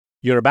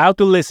You're about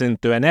to listen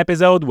to an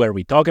episode where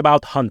we talk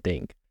about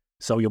hunting.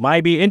 So you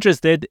might be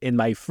interested in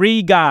my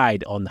free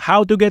guide on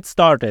how to get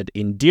started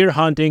in deer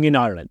hunting in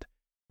Ireland.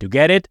 To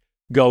get it,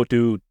 go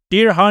to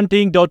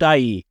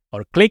deerhunting.ie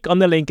or click on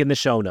the link in the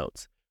show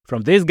notes.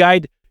 From this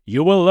guide,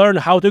 you will learn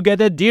how to get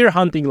a deer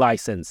hunting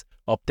license,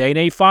 obtain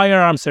a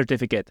firearm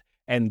certificate,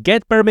 and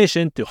get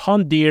permission to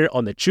hunt deer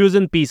on a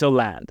chosen piece of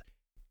land.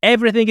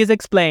 Everything is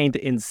explained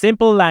in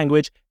simple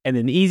language and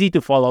in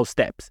easy-to-follow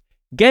steps.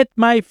 Get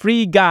my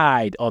free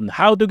guide on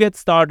how to get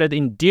started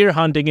in deer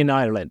hunting in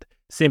Ireland.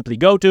 Simply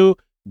go to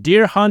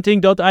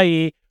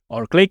deerhunting.ie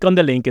or click on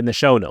the link in the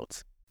show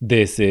notes.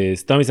 This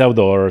is Tommy's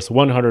Outdoors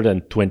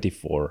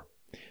 124.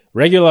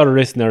 Regular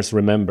listeners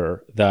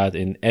remember that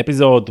in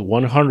episode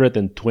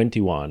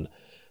 121,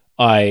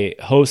 I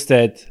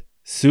hosted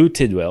Sue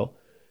Tidwell,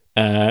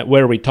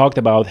 where we talked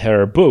about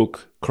her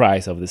book,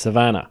 Cries of the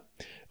Savannah.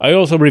 I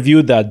also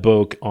reviewed that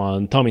book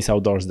on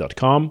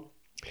tommysoutdoors.com,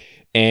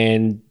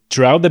 and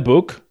throughout the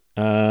book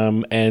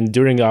and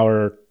during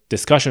our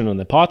discussion on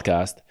the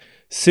podcast,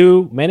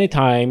 Sue many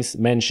times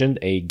mentioned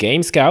a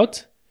game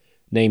scout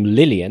named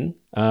Lilian,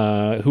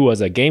 who was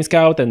a game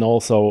scout and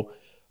also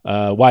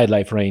a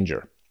wildlife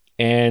ranger.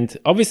 And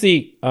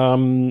obviously,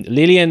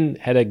 Lilian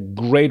had a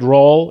great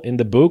role in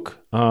the book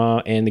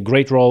and a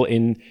great role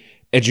in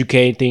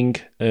educating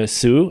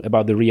Sue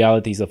about the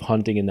realities of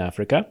hunting in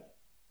Africa.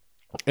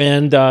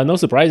 And no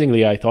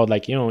surprisingly, I thought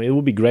it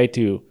would be great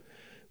to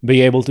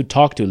be able to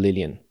talk to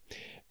Lilian.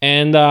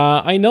 And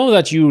I know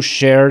that you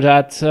share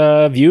that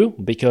view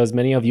because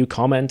many of you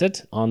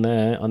commented on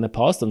the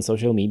post on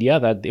social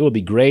media that it would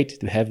be great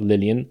to have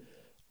Lilian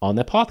on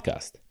the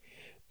podcast.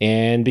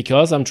 And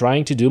because I'm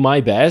trying to do my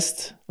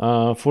best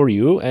for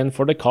you and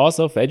for the cause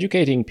of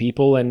educating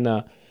people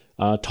and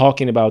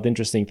talking about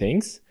interesting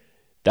things,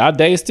 that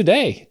day is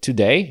today.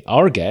 Today,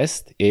 our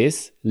guest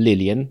is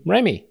Lilian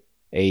Mremi,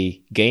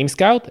 a game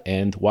scout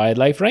and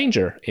wildlife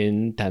ranger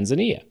in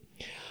Tanzania.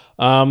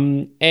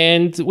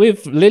 And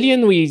with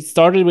Lilian, we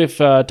started with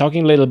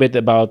talking a little bit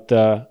about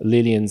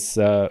Lilian's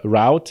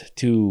route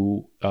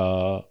to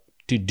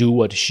do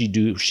what she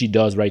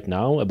does right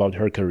now, about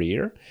her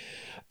career.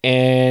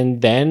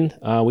 And then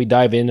we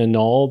dive in on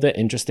all the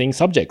interesting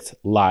subjects,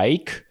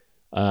 like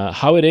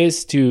how it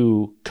is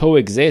to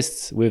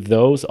coexist with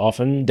those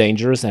often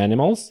dangerous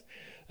animals,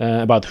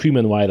 about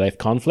human-wildlife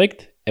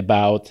conflict,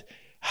 about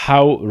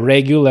how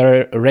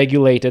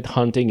regulated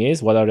hunting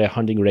is, what are the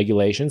hunting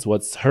regulations,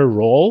 what's her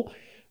role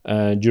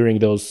during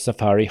those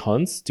safari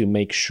hunts to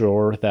make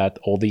sure that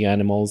all the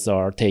animals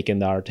are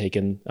taken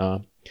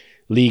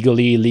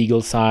legally,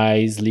 legal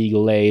size,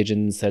 legal age,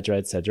 and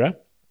etc.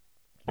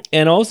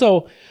 And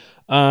also,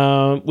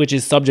 which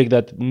is subject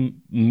that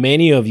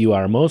many of you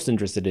are most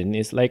interested in,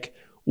 is like,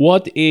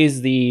 what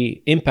is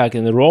the impact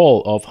and the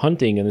role of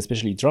hunting, and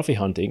especially trophy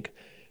hunting,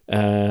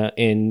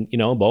 in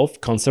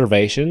both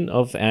conservation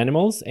of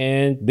animals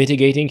and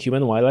mitigating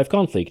human-wildlife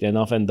conflict, and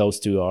often those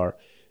two are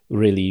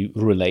really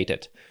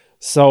related.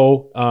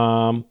 So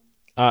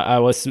I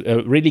was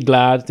really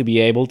glad to be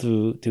able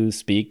to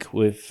speak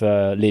with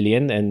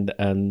Lilian,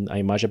 and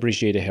I much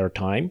appreciated her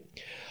time.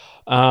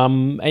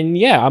 And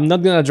yeah, I'm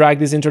not gonna drag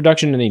this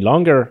introduction any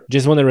longer.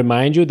 Just want to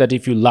remind you that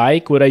if you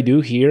like what I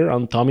do here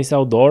on Tommy's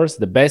Outdoors,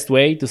 the best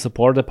way to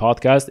support the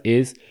podcast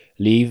is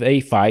leave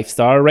a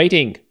 5-star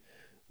rating.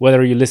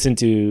 Whether you listen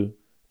to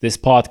this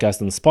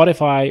podcast on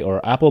Spotify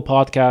or Apple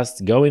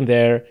Podcasts, go in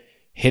there,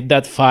 hit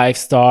that 5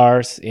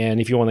 stars.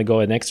 And if you want to go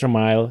an extra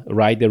mile,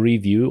 write a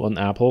review on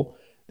Apple.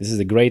 This is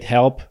a great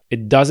help.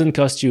 It doesn't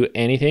cost you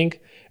anything,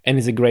 and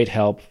it's a great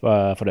help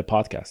for the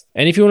podcast.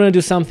 And if you want to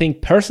do something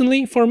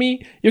personally for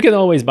me, you can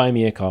always buy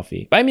me a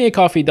coffee.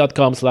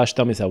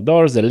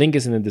 buymeacoffee.com/Tommy'sOutdoors. The link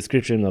is in the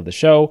description of the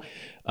show.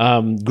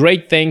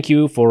 Great thank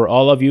you for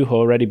all of you who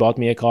already bought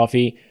me a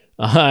coffee.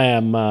 I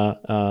am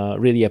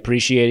really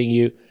appreciating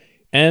you.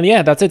 And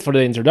yeah, that's it for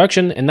the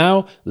introduction. And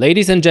now,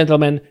 ladies and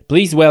gentlemen,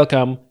 please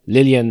welcome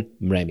Lilian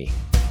Mremi.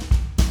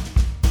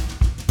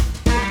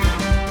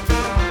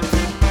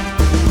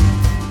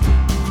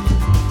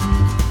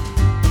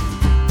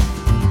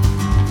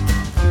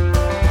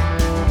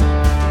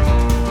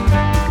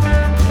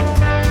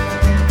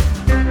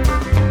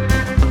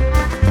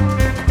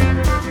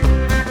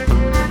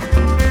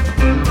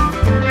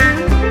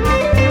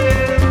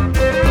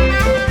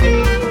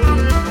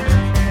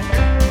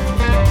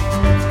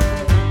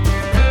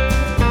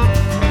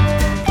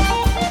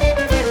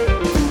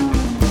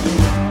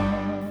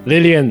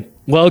 Lilian,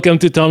 welcome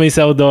to Tommy's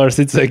Outdoors.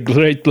 It's a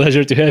great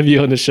pleasure to have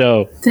you on the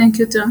show. Thank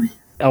you, Tommy.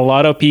 A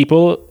lot of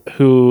people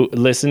who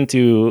listen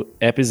to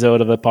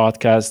episode of the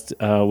podcast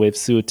with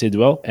Sue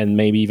Tidwell, and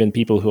maybe even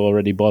people who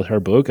already bought her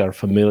book, are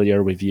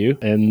familiar with you,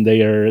 and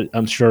they are,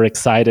 I'm sure,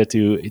 excited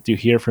to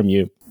hear from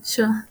you.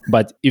 Sure.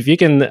 But if you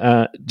can,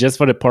 just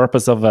for the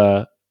purpose of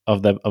the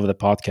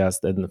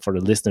podcast and for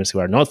the listeners who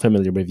are not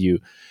familiar with you,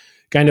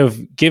 kind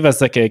of give us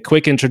like a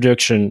quick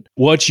introduction,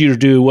 what you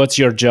do, what's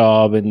your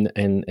job,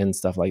 and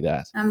stuff like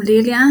that. I'm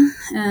Lilian,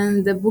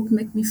 and the book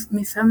made me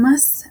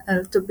famous a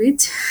little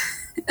bit.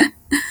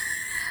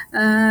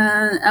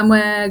 I'm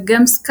a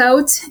game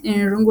scout in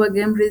Rungwa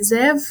Game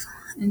Reserve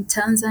in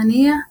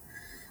Tanzania.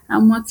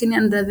 I'm working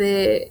under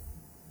the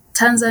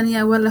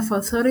Tanzania Wildlife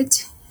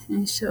Authority,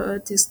 in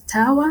short, is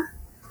TAWA.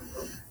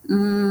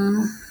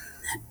 Mm,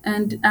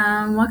 and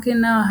I'm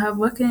working now. I have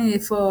working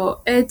for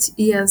 8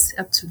 years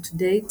up to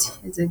date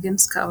as a game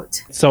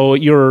scout. So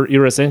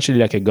you're essentially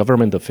like a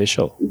government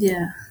official.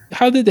 Yeah.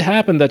 How did it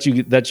happen that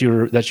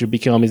you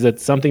become? Is that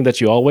something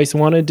that you always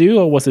want to do,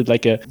 or was it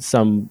like a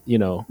some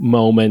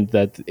moment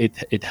that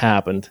it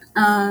happened?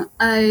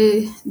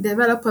 I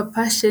developed a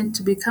passion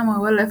to become a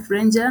wildlife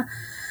ranger.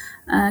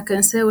 I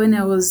can say when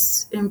I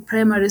was in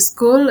primary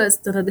school at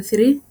standard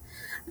 3,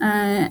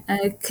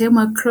 I came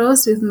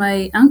across with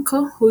my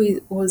uncle who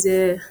was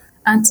a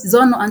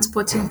zonal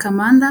anti-poaching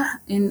commander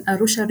in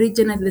Arusha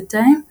region at the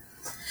time.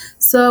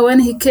 So when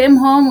he came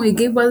home, we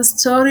gave us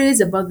stories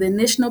about the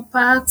national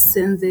parks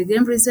and the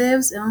game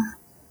reserves.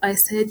 I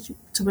said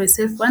to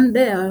myself, one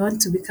day I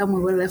want to become a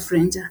wildlife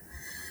ranger.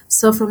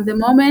 So from the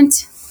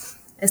moment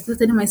I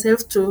started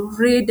myself to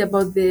read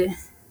about the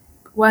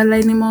wild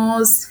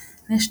animals,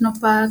 national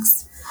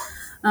parks,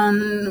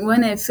 and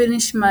when I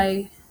finished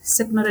my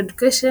secondary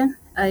education,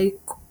 I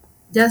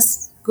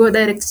just go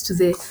direct to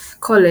the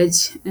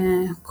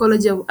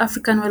College of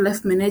African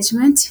Wildlife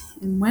Management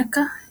in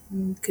Mweka,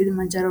 in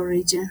Kilimanjaro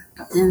region.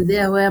 And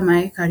there where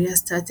my career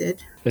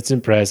started. That's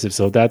impressive.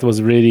 So that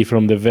was really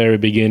from the very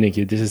beginning.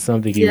 This is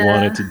something you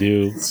wanted Yeah, to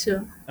do.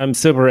 sure. I'm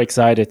super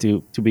excited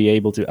to be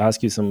able to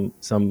ask you some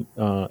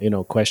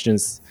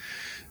questions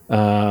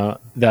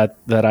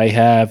that I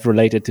have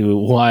related to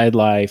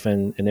wildlife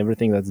and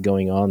everything that's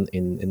going on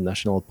in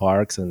national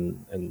parks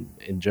and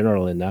in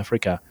general in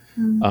Africa.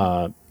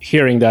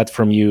 Hearing that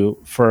from you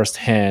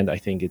firsthand, I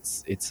think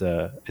it's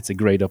a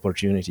great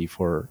opportunity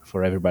for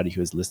everybody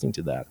who is listening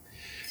to that.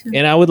 Sure.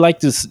 And I would like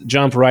to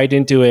jump right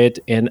into it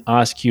and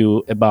ask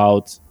you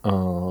about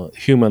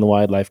human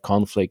wildlife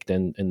conflict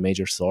and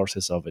major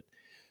sources of it,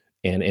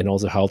 and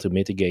also how to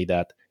mitigate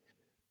that.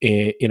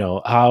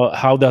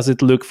 How does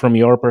it look from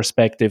your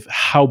perspective?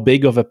 How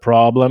big of a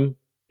problem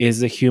is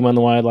the human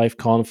wildlife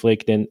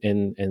conflict, and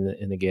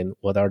again,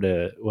 what are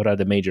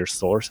the major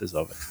sources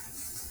of it?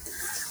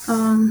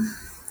 Um,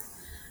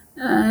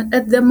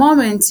 at the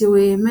moment,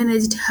 we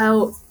managed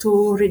how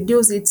to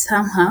reduce it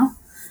somehow.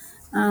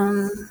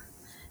 Um,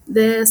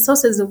 the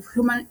sources of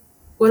human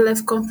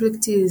wildlife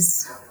conflict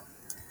is,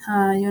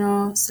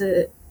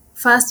 so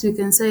first we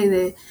can say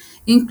the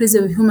increase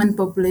of human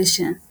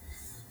population.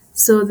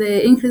 So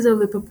the increase of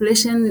the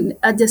population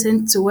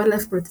adjacent to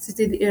wildlife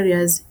protected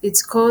areas,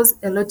 it's caused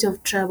a lot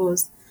of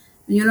troubles.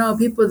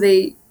 People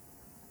they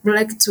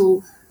like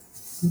to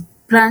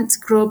plant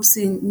crops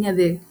in near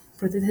the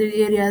protected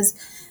areas.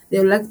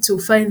 They like to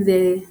find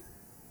the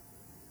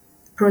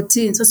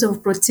source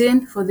of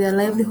protein for their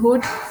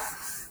livelihood.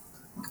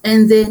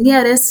 And the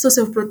nearest source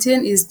of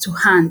protein is to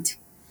hunt.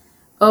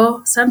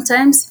 Or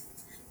sometimes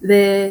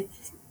they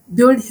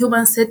build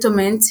human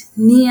settlement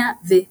near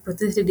the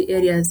protected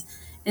areas.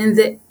 And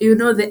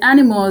the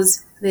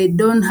animals, they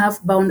don't have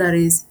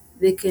boundaries.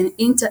 They can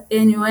enter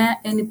anywhere,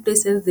 any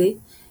places they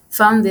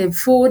found their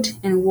food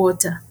and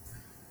water.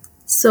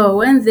 So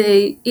when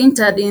they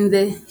entered in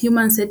the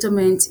human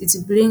settlement, it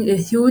brings a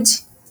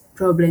huge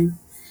problem.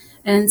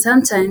 And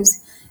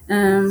sometimes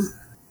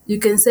you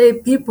can say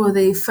people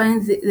they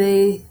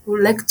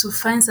would like to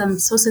find some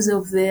sources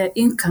of their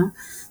income,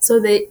 so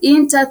they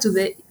enter to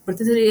the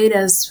protected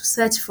areas to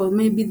search for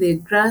maybe the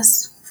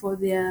grass for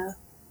their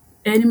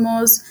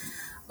animals,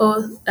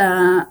 or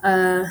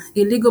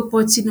illegal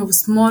poaching of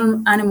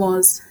small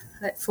animals,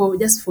 like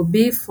for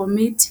beef, for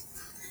meat.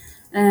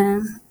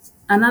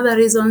 Another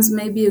reasons,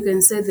 maybe you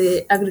can say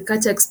the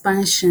agriculture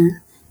expansion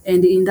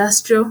and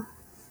industrial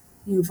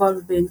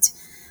involvement.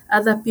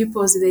 Other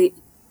peoples they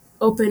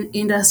open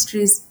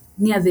industries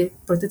near the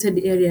protected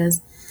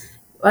areas,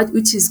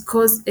 which is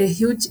cause a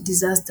huge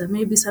disaster.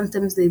 Maybe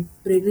sometimes they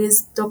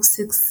release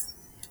toxic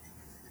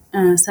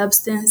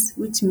substance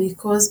which may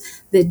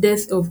cause the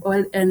death of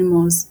all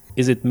animals.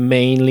 Is it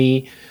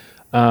mainly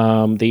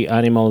the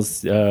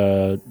animals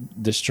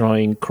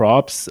destroying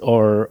crops,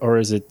 or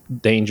is it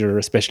danger,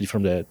 especially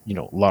from the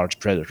large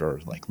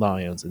predators like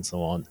lions and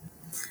so on?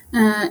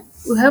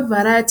 We have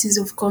varieties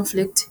of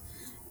conflict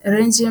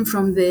ranging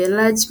from the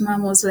large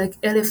mammals like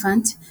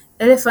elephant.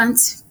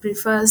 Elephant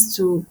prefers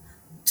to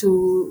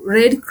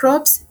raid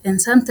crops,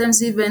 and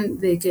sometimes even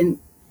they can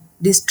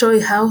destroy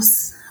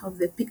house of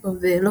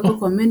the local Oh,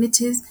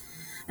 communities,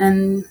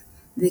 and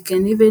they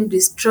can even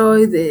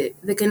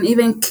they can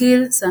even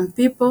kill some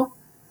people.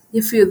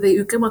 If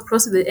you come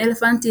across the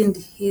elephant and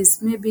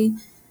he's maybe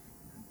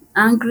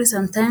angry,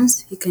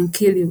 sometimes he can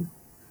kill you.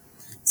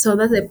 So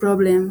that's a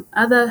problem.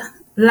 Other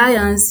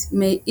lions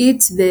may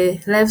eat the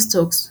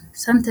livestock.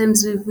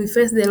 Sometimes we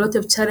face a lot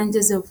of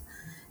challenges of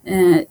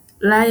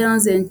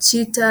lions and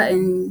cheetah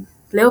and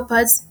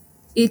leopards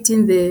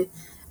eating the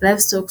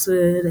livestock,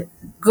 like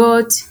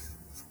goat,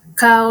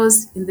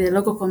 cows in the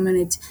local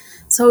community.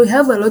 So we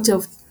have a lot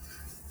of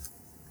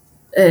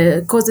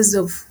causes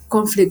of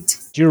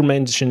conflict You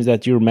mentioned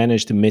that you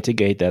managed to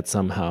mitigate that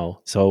somehow.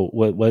 So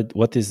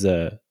what is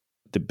the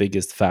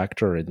biggest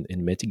factor in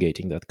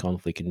mitigating that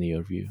conflict in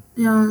your view?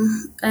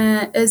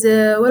 As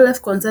a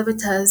wildlife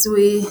conservators,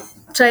 we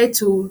try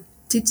to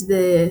teach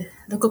the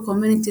local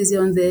communities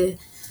on the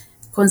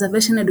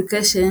conservation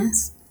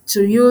educations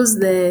to use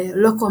the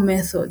local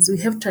methods. We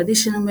have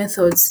traditional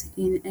methods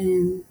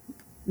in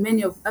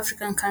many of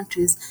African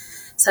countries,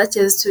 such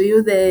as to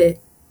use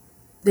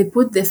they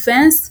put the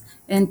fence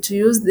and to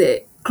use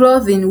the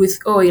clothing with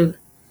oil.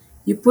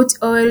 You put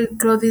oil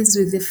clothing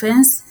with the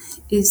fence,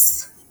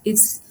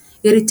 it's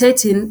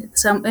irritating.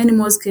 Some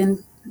animals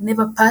can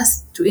never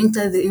pass to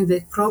enter in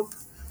the crop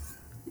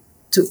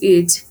to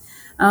eat.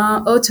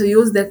 Or to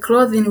use the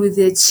clothing with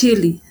the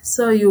chili.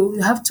 So you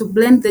have to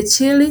blend the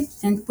chili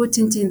and put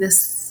it in the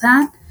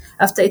sun.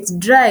 After it's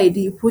dried,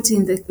 you put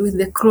in the with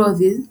the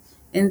clothing,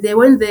 and then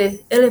when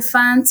the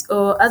elephants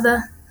or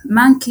other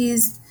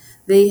monkeys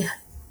they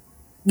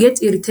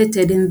get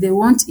irritated and they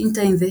won't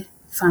enter in the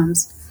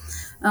farms.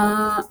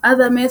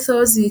 Other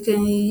methods you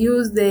can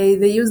use they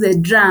use the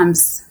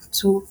drums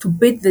to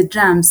beat the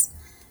drums.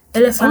 Oh,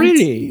 Elephants,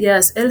 really?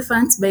 yes,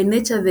 elephants by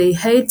nature they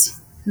hate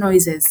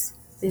noises.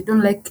 They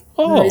don't like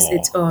noise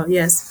at Oh, all.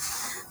 Yes.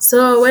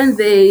 So when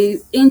they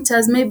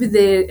enters, maybe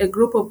a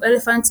group of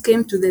elephants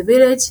came to the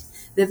village.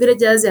 The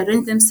villagers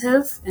arrange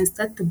themselves and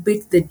start to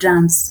beat the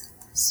drums.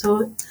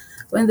 So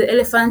when the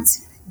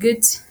elephants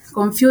get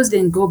confused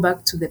and go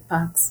back to the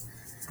parks.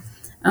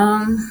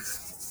 Um,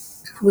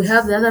 we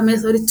have the other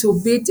method to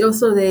beat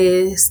also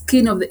the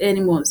skin of the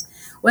animals.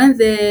 When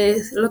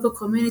the local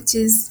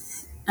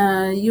communities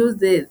use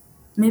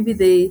maybe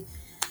they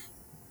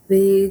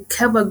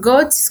have a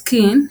goat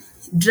skin,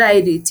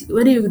 dried it.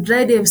 When you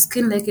dry the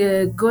skin like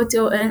a goat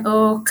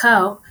or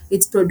cow,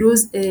 it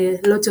produces a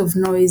lot of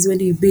noise when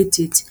you beat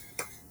it.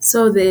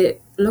 So the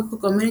local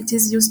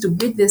communities used to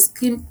beat the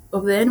skin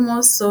of the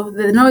animals, so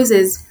the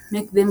noises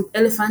make them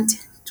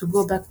elephant to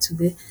go back to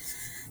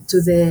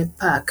the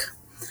park.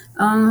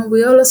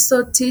 We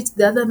also teach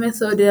the other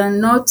method and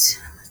not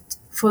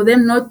for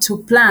them not to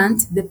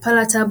plant the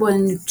palatable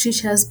and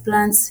nutritious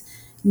plants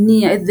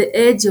near at the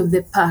edge of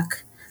the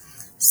park.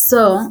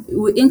 So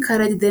we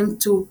encourage them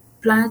to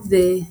plant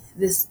the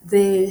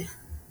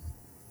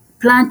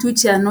plant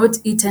which are not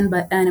eaten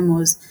by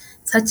animals,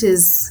 such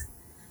as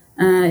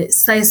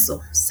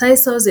sisal.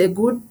 Sisal is a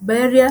good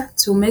barrier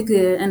to make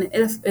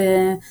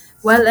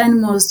wild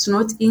animals to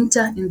not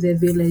enter in the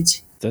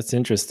village. that's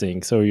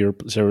interesting. So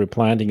you're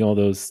planting all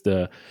those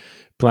the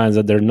plants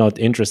that they're not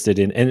interested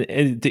in,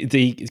 and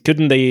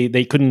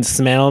they couldn't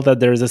smell that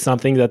there's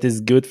something that is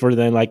good for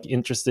them, like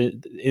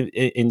interested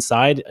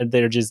inside, and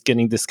they're just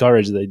getting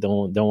discouraged. They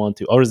don't want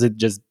to, or is it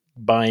just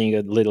buying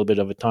a little bit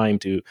of a time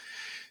to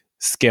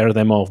scare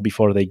them off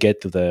before they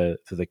get to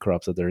the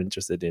crops that they're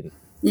interested in?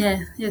 Yeah,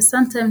 yeah.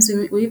 Sometimes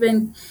we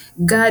even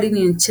guarding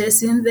and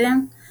chasing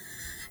them,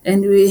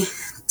 and we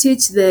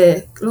teach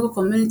the local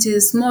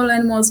communities small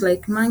animals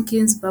like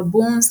monkeys,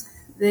 baboons.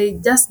 They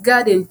just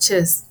guard and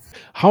chase.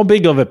 How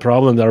big of a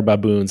problem are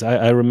baboons?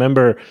 I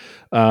remember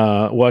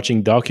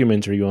watching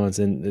documentary once,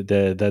 and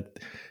that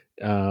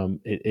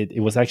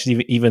it was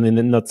actually even in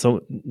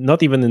the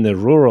not even in the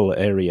rural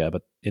area,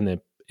 but in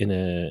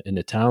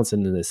the towns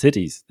and in the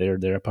cities,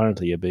 they're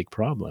apparently a big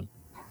problem.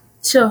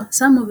 Sure,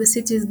 some of the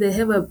cities they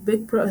have a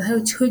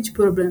huge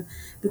problem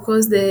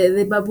because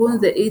the baboons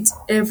they eat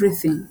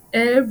everything,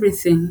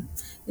 everything.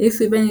 If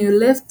when you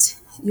left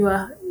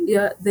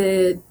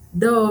the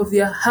door of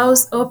your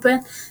house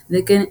open,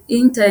 they can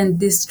enter and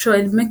destroy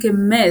and make a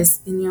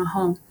mess in your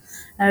home.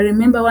 I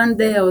remember one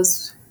day I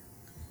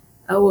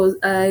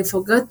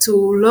forgot to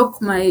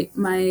lock my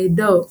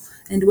door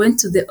and went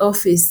to the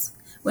office.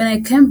 When I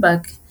came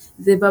back,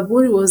 the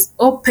baboon was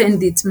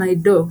opened it my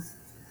door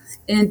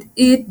and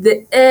eat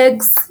the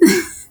eggs,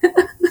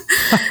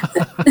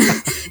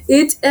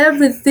 eat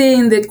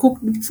everything, the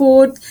cooked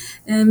food,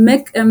 and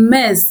make a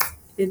mess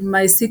in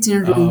my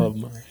sitting room. Oh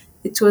my!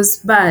 It was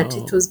bad.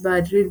 It Oh, was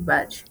bad, real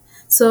bad.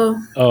 So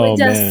oh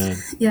man!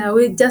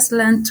 we just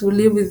learned to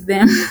live with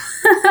them.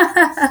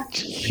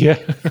 Yeah.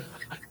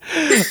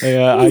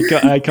 Yeah,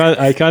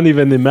 I can't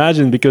even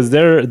imagine, because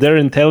they're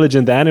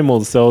intelligent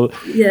animals. So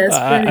Yes,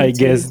 very I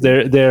guess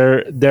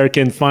intelligent. there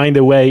can find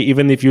a way,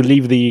 even if you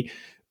leave the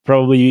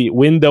probably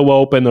window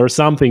open or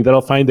something.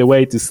 They'll find a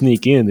way to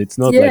sneak in. It's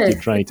not like Yeah, you're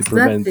trying to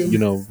prevent,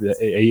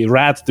 exactly. a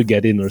rat to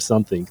get in or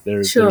something.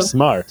 They're Sure.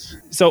 smart.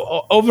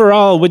 So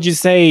overall, would you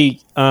say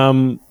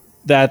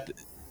that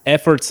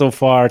efforts so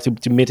far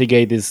to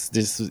mitigate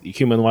this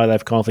human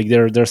wildlife conflict,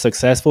 they're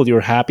successful?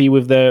 You're happy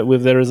with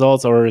the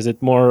results, or is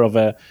it more of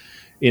a,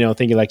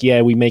 thinking like,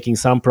 yeah, we're making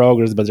some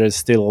progress, but there's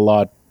still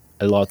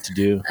a lot to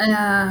do?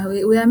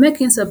 We are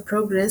making some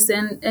progress,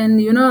 and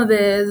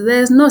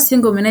there's no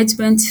single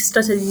management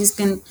strategies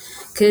can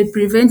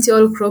prevent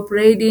all crop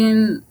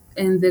raiding.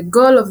 And the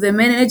goal of the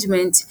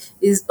management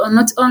is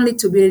not only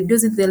to be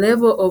reducing the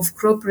level of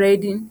crop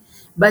raiding,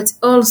 but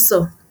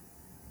also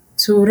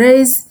to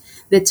raise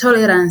the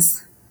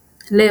tolerance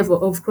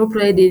level of crop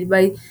raiding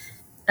by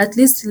at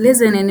least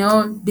lessening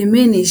or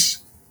diminish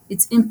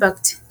its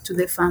impact to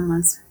the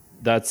farmers.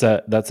 That's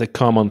a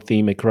common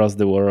theme across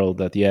the world,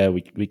 that yeah,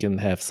 we can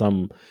have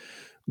some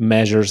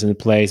measures in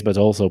place, but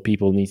also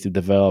people need to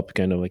develop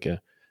kind of like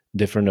a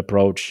different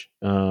approach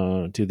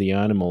to the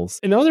animals.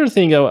 Another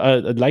thing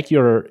I'd like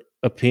your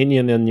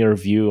opinion and your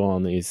view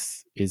on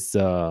is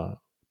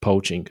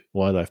poaching,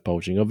 wildlife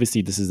poaching.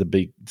 Obviously, this is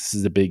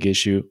a big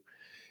issue,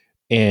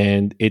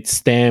 and it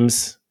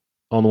stems,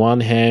 on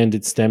one hand,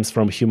 it stems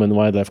from human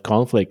wildlife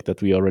conflict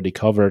that we already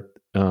covered,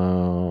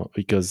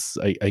 because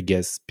I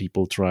guess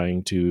people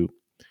trying to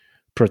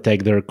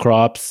protect their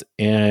crops,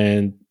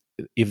 and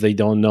if they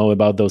don't know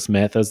about those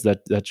methods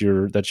that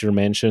you're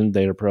mentioned,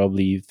 they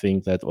probably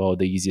think that, oh,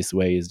 the easiest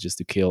way is just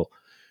to kill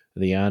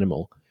the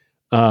animal.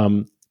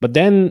 But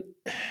then,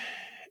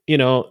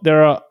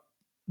 there are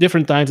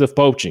different types of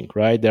poaching,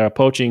 right? There are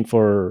poaching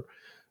for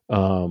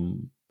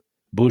um,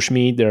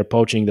 bushmeat. There are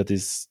poaching that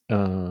is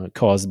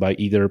caused by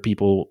either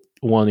people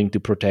wanting to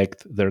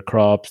protect their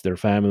crops, their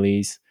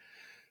families.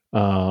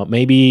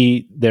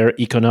 Maybe their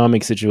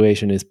economic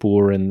situation is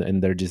poor,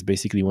 and they're just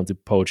basically want to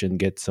poach and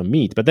get some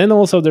meat. But then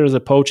also there's a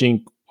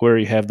poaching where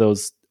you have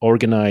those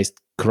organized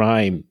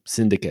crime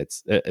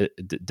syndicates,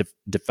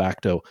 de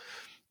facto,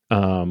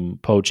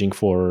 poaching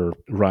for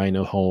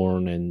rhino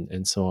horn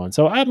and so on.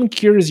 So I'm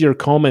curious your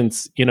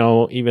comments,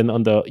 even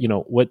on the,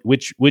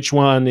 which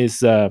one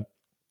is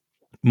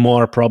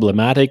more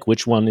problematic,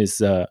 which one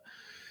is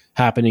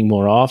happening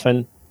more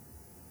often.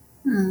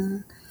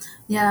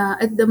 Yeah,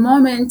 at the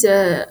moment,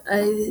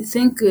 I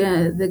think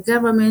the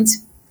government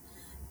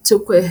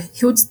took a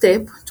huge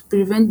step to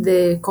prevent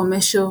the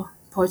commercial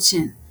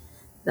poaching,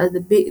 that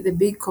the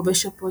big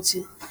commercial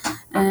poaching.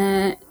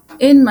 Uh,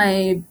 in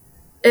my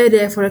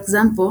area, for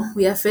example,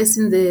 we are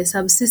facing the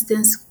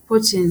subsistence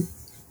poaching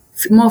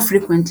more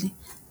frequently.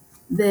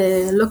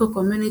 The local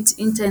community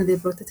enter in the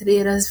protected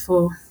areas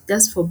for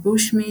just for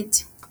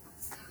bushmeat,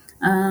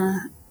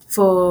 uh,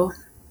 for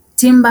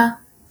timber,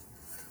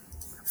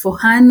 for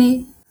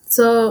honey.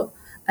 So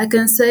I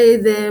can say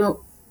the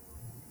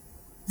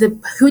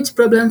huge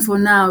problem for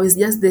now is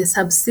just the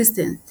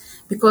subsistence,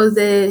 because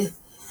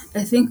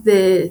I think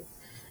the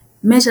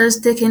measures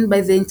taken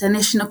by the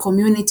international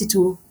community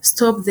to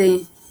stop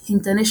the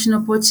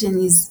international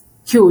poaching is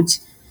huge.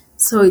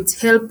 So it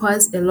helps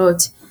us a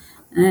lot.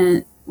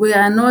 We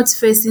are not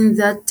facing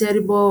that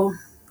terrible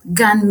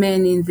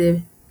gunmen in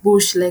the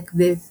bush like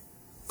the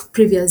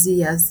previous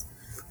years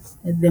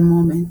at the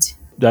moment.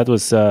 That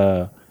was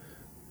a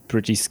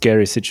pretty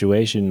scary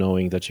situation,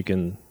 knowing that you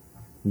can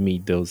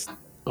meet those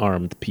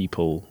armed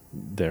people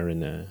there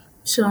in a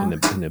Sure.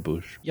 in a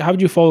bush. How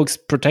do you folks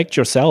protect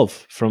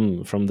yourself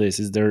from this?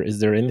 Is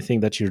there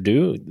anything that you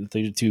do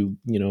to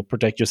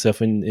protect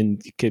yourself in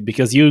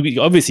because you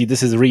obviously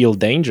this is real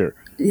danger.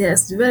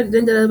 Yes, very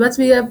dangerous. But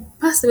we have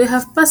passed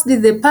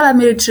the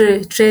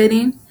paramilitary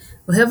training.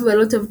 We have a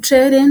lot of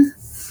training,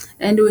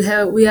 and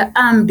we are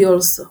armed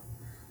also.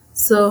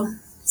 So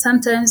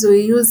sometimes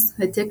we use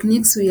the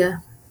techniques we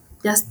are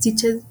just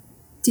teach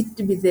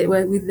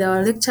with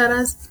our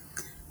lecturers.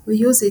 We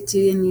use it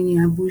in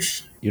our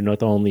bush. You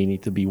not only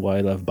need to be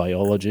wildlife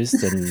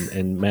biologist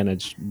and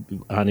manage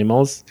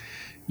animals,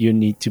 you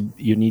need to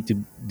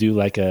do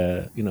like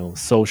a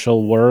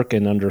social work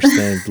and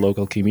understand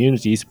local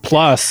communities,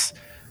 plus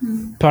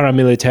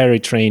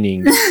paramilitary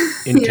training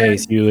in Yeah,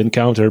 case you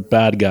encounter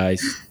bad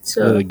guys with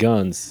sure. the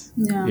guns.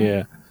 Yeah.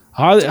 Yeah.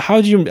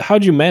 How do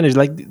you manage,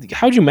 like,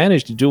 how do you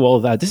manage to do all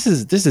that? This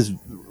is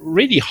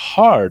really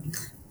hard.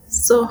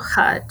 So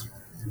hard,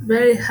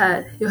 very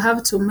hard. You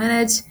have to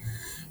manage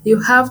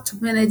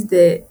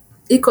the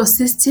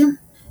ecosystem.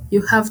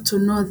 You have to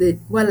know the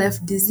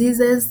wildlife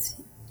diseases.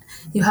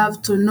 You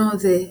have to know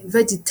the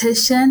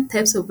vegetation,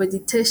 types of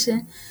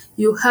vegetation.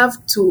 You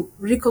have to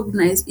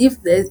recognize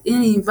if there's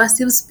any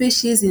invasive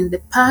species in the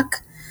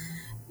park,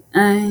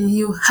 and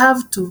you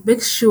have to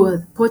make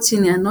sure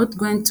poaching are not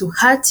going to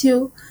hurt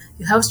you.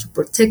 You have to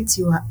protect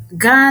your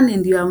gun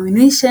and your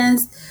ammunition.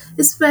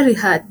 It's very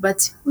hard,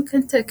 but we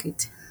can take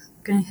it.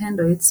 We can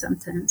handle it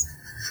sometimes.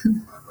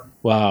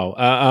 Wow,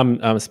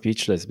 I'm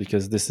speechless,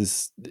 because this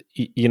is,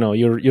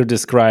 you're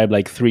described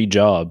like three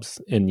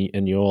jobs, and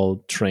you're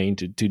all trained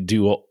to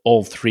do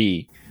all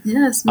three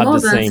Yes, at more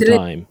the than same three,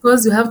 time.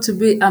 because you have to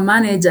be a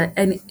manager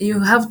and you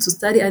have to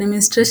study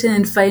administration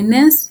and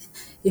finance.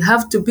 You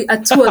have to be a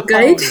tour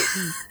guide.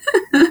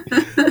 Oh,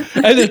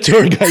 and a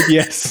tour guide,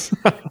 yes.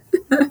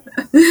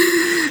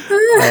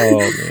 Oh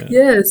man.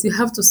 Yes, you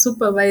have to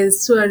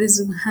supervise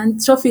tourism,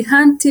 trophy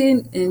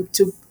hunting, and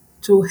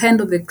to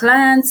handle the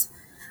clients.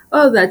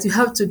 All that you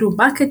have to do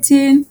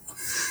marketing.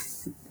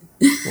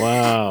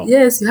 Wow.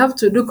 Yes, you have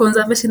to do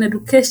conservation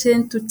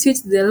education to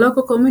teach the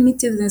local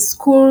communities in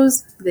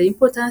schools the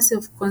importance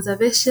of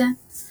conservation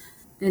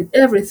and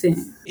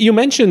everything. You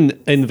mentioned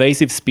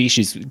invasive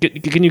species.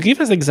 Can you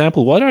give us an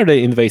example? What are the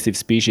invasive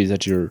species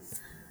that you're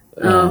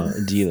Uh,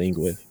 dealing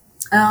with?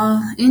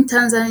 in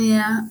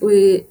Tanzania,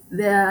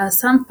 there are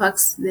some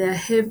parks they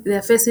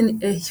are facing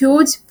a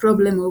huge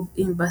problem of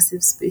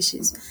invasive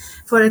species.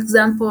 For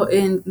example,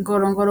 in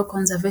Ngorongoro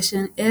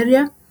Conservation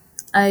Area,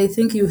 I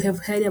think you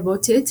have heard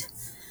about it.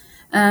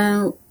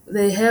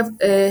 They have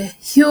a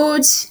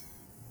huge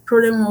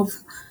problem of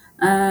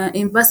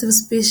invasive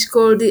species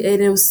called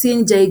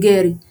Eleusin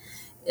jaegeri.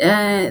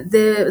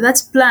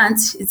 That plant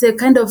is a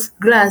kind of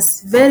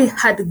grass, very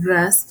hard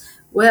grass,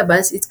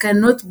 whereby it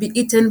cannot be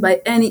eaten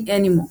by any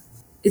animal.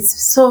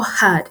 It's so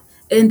hard,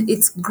 and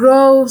it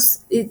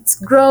grows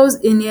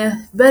in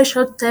a very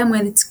short time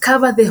when it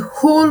covers the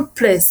whole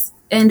place,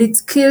 and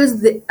it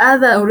kills the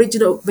other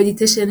original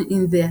vegetation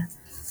in there.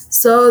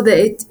 So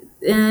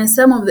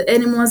some of the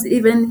animals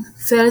even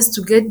fails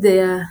to get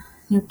their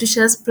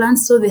nutritious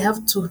plants, so they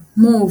have to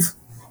move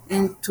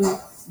and to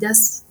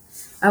just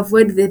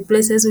avoid the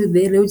places with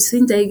the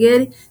leucine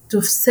tigeri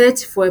to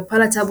search for a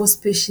palatable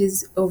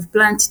species of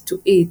plant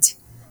to eat.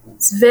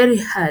 It's very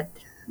hard.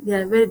 They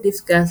are very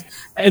difficult.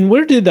 And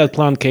where did that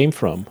plant came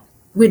from?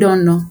 We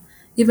don't know.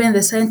 Even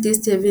the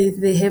scientists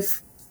they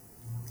have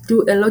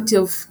do a lot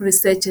of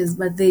researches,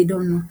 but they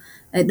don't know.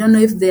 I don't know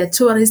if their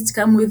tourists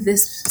come with the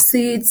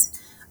seeds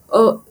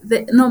or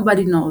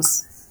nobody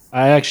knows.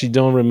 I actually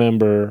don't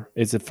remember.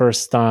 It's the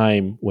first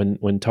time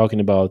when talking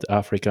about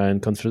Africa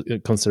and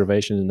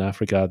conservation in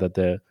Africa that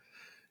the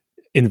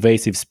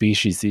invasive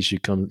species issue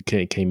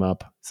came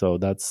up. So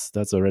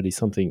that's already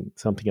something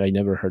I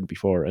never heard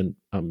before, and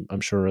I'm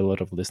sure a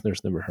lot of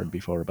listeners never heard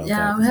before about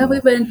Yeah, that we as have well.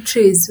 even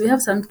trees. We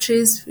have some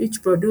trees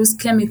which produce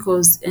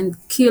chemicals and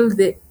kill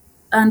the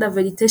under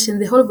vegetation.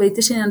 The whole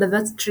vegetation under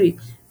that tree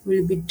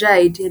will be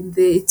dried, and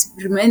it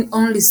remain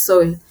only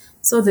soil.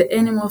 So the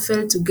animal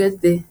fail to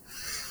get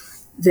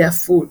their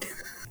food.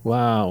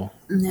 Wow,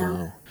 Yeah.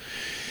 wow.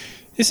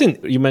 Listen,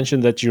 you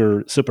mentioned that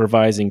you're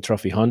supervising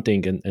trophy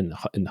hunting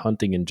and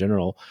hunting in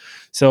general.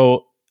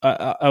 So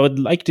I would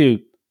like to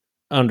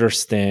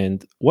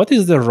understand what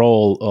is the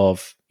role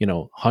of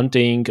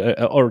hunting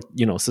or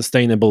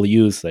sustainable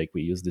use, like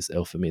we use this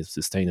euphemism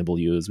sustainable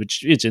use,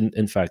 which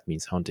in fact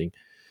means hunting.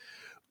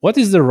 What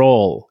is the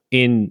role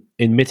in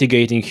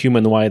mitigating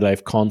human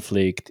wildlife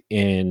conflict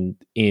and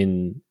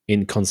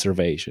in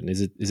conservation?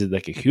 Is it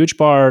like a huge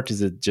part?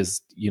 Is it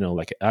just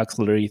like an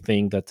auxiliary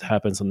thing that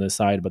happens on the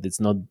side, but it's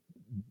not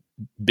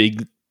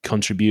big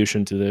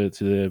contribution to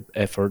the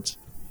effort?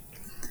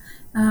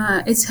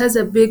 It has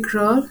a big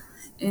role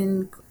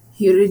in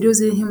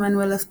reducing human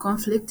wildlife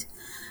conflict.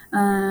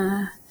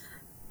 Uh,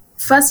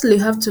 Firstly,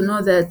 you have to know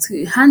that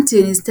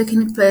hunting is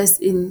taking place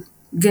in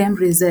game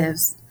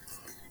reserves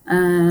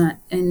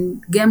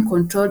and game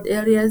controlled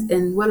areas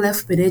and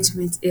wildlife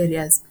management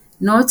areas,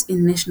 not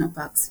in national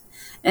parks.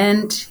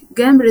 And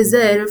game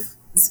reserves,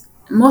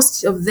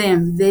 most of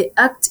them, they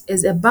act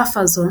as a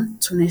buffer zone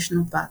to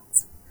national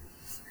parks.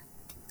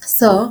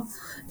 So,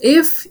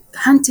 if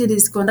hunting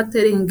is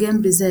conducted in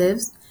game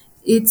reserves,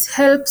 it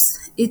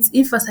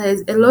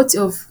emphasizes a lot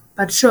of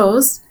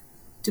patrols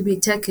to be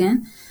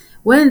taken.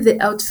 When the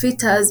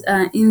outfitters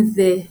are in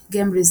the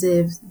game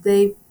reserves,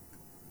 they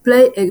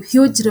play a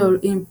huge role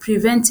in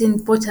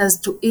preventing poachers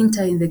to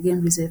enter in the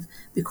game reserve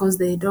because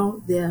they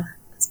know there are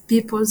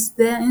people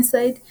there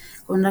inside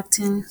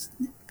conducting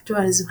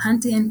tourism,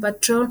 hunting and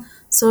patrol,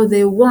 so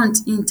they won't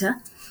enter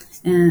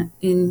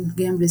in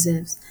game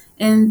reserves.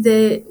 And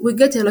we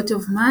get a lot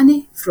of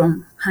money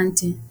from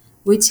hunting,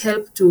 which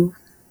help to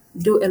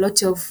do a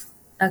lot of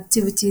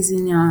activities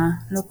in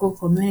our local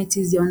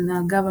communities, on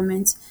our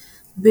government,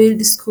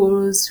 build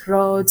schools,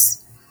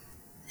 roads,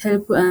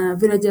 help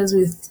villagers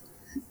with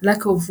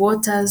lack of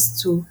waters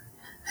to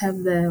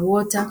have the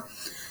water.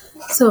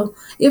 So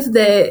if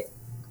the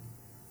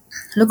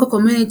local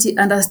community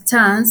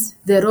understands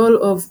the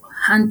role of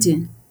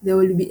hunting, they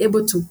will be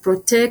able to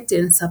protect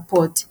and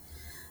support.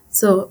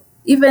 So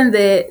even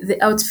the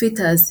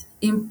outfitters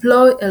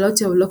employ a lot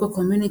of local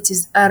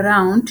communities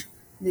around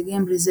the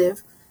game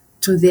reserve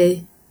to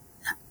the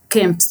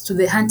camps, to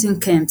the hunting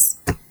camps.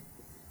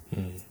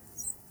 Mm.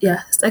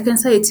 Yeah, I can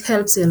say it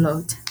helps a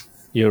lot.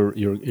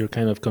 You're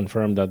kind of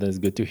confirmed that. It's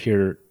good to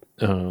hear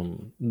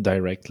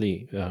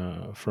directly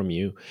from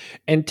you.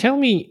 And tell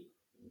me,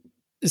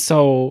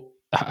 so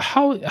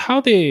how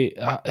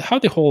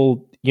the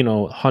whole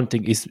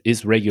hunting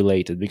is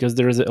regulated, because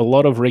there is a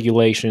lot of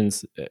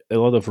regulations, a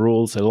lot of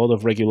rules, a lot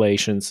of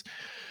regulations.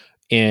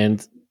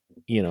 And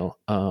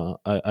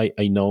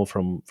I know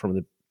from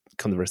the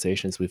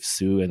conversations with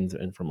Sue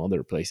and from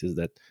other places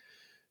that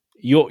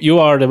you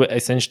are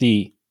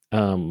essentially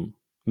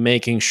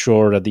making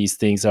sure that these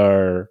things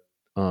are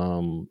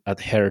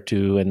adhered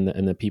to,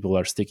 and the people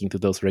are sticking to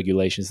those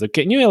regulations. So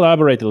can you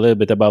elaborate a little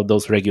bit about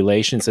those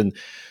regulations, and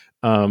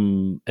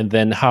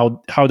then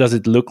how does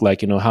it look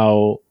like,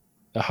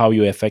 how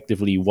you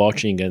effectively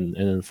watching and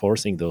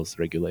enforcing those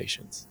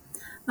regulations?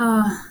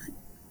 Uh,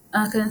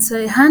 I can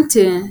say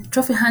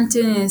trophy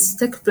hunting is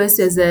take place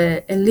as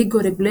a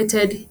legal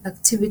regulated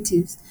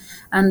activities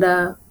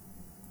and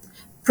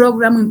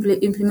program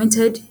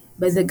implemented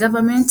by the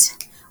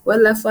government,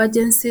 wildlife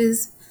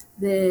agencies,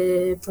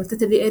 the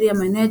protected area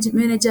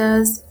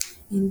managers,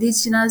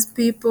 indigenous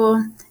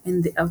people,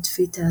 and the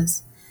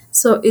outfitters.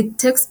 So it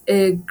takes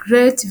a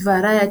great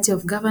variety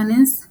of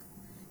governance,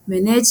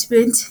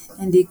 management,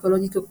 and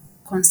ecological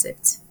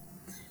concepts.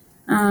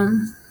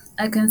 Um,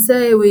 I can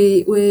say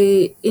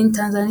we in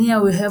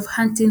Tanzania we have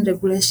hunting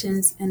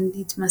regulations and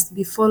it must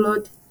be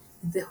followed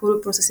the whole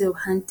process of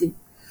hunting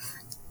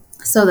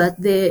so that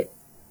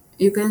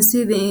you can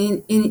see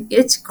in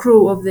each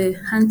crew of the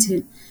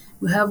hunting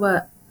we have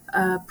a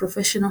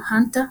professional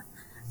hunter,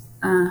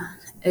 uh,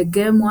 a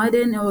game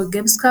warden or a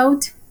game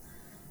scout,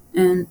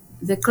 and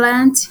the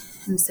client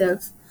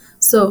himself.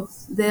 So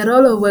the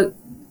role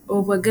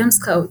of a game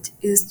scout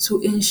is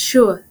to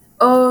ensure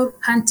all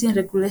hunting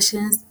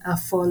regulations are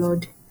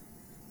followed.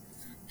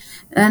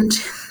 And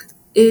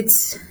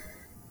it's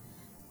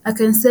I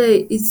can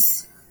say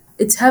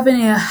it's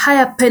having a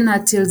higher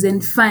penalties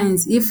and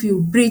fines if you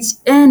breach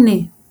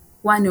any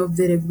one of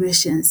the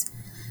regulations.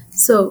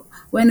 So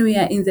when we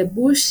are in the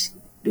bush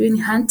doing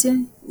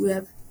hunting,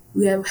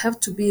 we have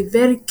to be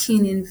very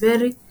keen and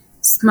very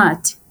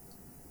smart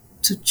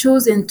to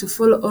choose and to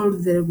follow all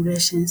the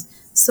regulations.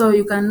 So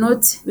we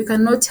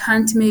cannot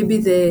hunt maybe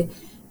the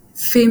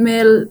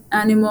female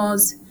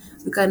animals,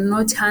 we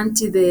cannot hunt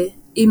the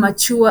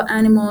immature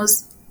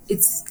animals.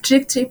 It's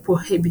strictly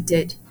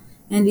prohibited.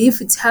 And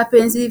if it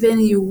happens, even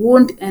you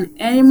wound an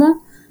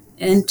animal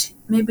and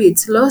maybe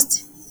it's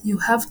lost, you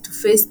have to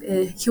face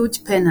a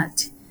huge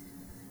penalty.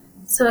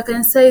 So I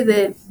can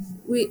say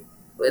we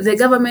the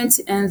government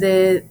and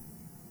the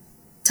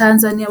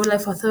Tanzania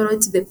Wildlife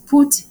Authority they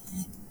put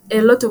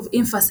a lot of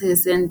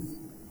emphasis and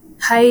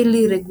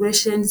highly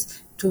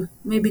regulations to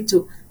maybe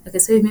to like I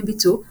say maybe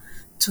to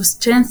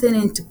strengthen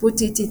and to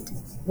put it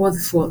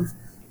worthful.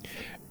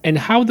 And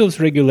how those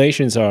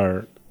regulations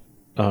are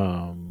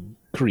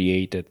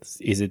created?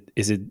 Is it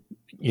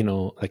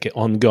like an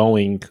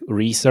ongoing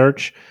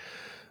research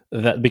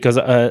that because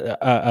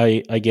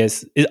I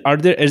guess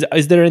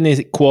is there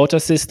any quota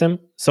system?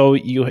 So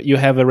you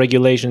have a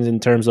regulations in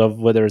terms of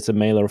whether it's a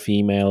male or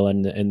female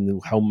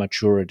and how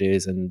mature it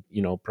is, and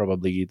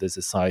probably there's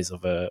a size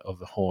of the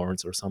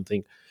horns or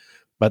something.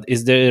 But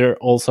is there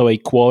also a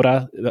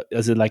quota?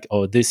 Is it like,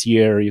 oh, this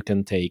year you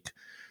can take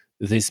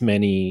this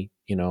many,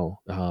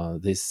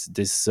 this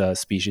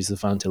species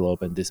of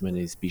antelope and this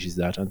many species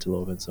that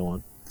antelope and so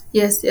on?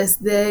 Yes, yes,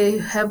 they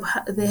have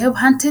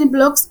hunting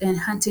blocks and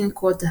hunting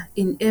quota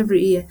in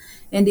every year,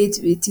 and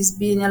it is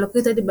being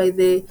allocated by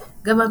the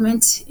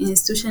government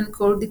institution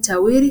called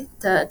TAWIRI,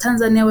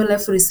 Tanzania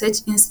Wildlife Research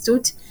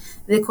Institute.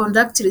 They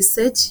conduct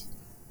research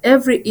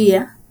every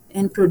year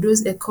and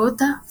produce a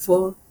quota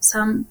for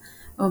some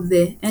of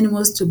the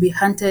animals to be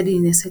hunted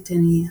in a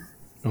certain year.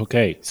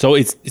 Okay, so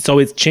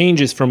it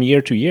changes from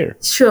year to year.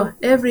 Sure,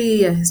 every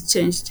year has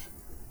changed.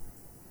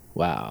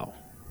 Wow.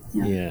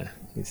 Yeah, Yeah,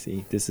 you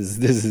see, this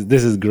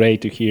is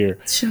great to hear,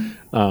 sure.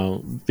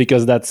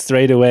 because that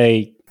straight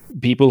away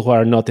people who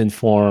are not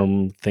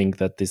informed think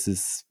that this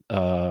is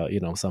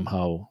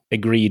somehow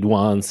agreed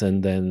once,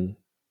 and then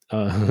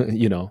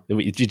you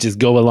just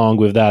go along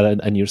with that,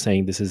 and you're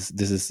saying this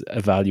is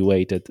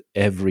evaluated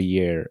every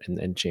year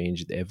and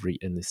changed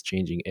and is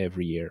changing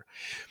every year.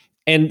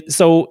 And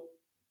so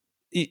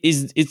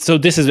is it, so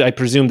this is, I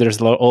presume,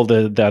 there's all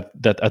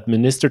that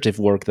administrative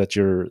work that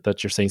you're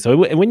saying. So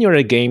when you're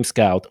a game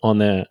scout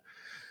on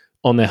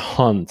a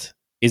hunt,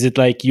 is it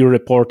like you're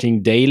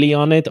reporting daily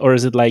on it, or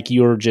is it like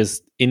you're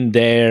just in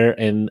there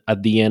and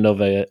at the end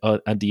of a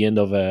I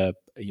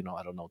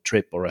don't know,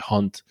 trip or a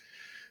hunt,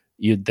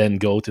 you then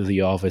go to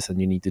the office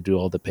and you need to do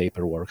all the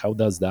paperwork? How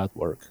does that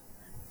work?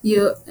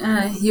 You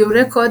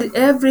record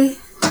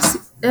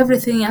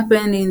everything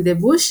happened in the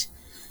bush,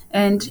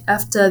 and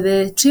after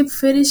the trip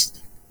finished,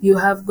 you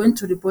have going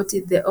to report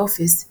it the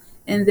office,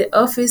 and the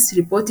office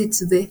report it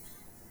to the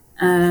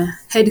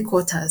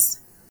headquarters.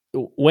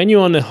 When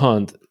you're on a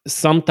hunt,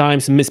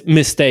 sometimes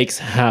mistakes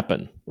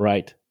happen,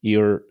 right?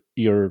 You're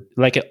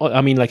like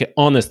like an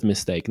honest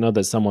mistake, not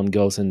that someone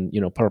goes and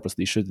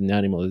purposely shoot an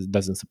animal it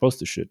doesn't supposed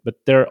to shoot, but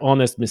there are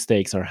honest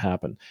mistakes are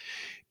happen.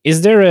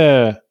 Is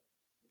there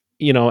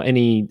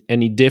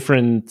any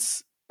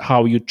difference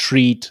how you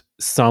treat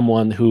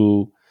someone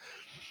who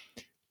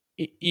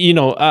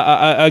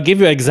I'll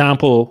give you an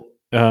example,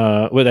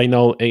 what I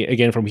know,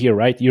 again, from here,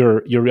 right?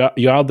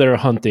 You're out there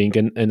hunting,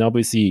 and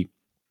obviously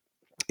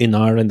in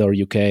Ireland or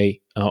UK,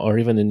 or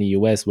even in the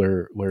US,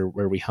 where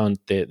we hunt,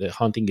 the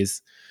hunting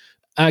is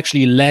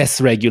actually less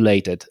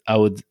regulated, I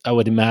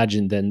would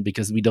imagine, then,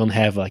 because we don't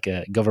have like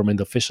a government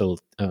official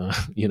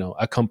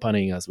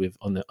accompanying us with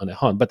on a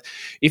hunt. But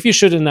if you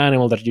shoot an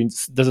animal that you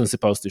doesn't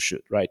supposed to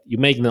shoot, right, you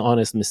make an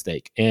honest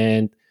mistake,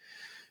 and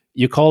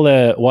you call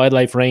a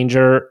wildlife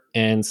ranger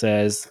and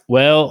says,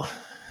 well,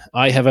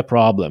 I have a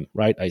problem,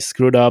 right? I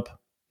screwed up,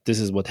 this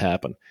is what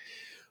happened.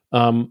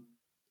 um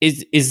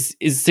is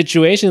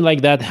situation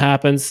like that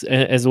happens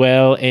as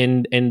well,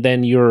 and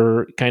then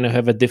you're kind of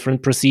have a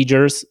different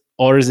procedures,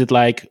 or is it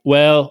like,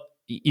 well,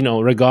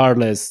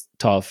 regardless,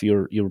 tough,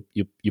 you're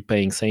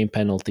paying same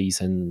penalties,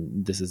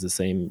 and this is the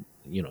same,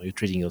 you're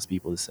treating those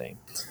people the same?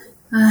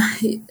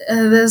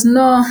 There's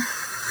no,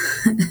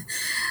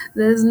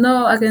 there's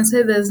no. I can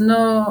say there's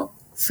no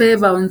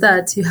favor on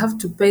that. You have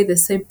to pay the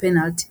same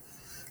penalty.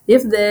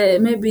 If the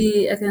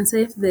maybe I can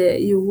say if the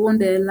you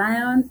wound a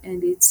lion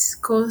and it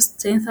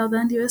costs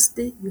 10,000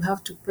 USD, you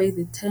have to pay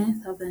the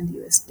 10,000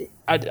 USD.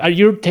 Are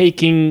you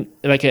taking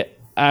like an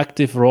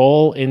active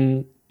role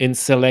in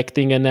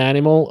selecting an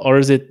animal, or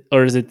is it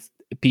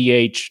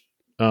PH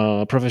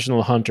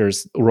professional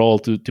hunters role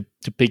to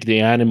pick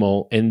the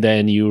animal, and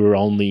then you're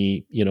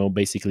only,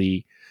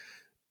 basically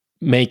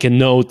make a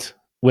note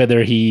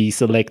whether he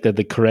selected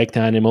the correct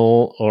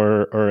animal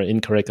or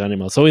incorrect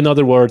animal. So in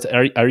other words,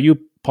 are you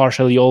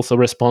partially also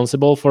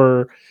responsible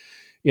for,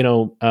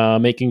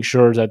 making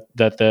sure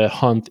that the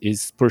hunt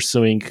is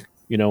pursuing,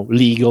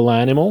 legal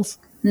animals,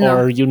 or No,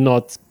 are you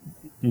not?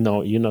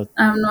 No, you're not.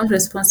 I'm not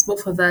responsible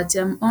for that.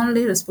 I'm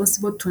only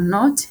responsible to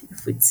note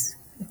if it's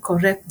a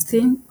correct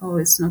thing or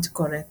it's not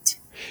correct.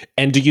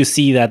 And do you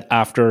see that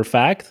after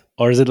fact,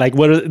 or is it like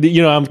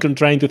I'm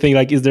trying to think,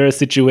 like, is there a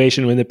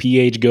situation when the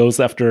PH goes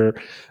after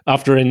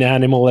an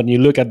animal and you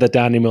look at that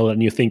animal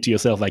and you think to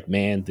yourself like,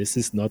 man, this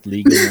is not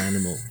legal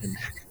animal.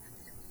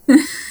 And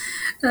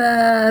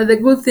The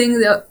good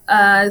thing,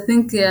 I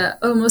think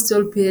almost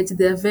all PH,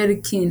 they are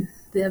very keen.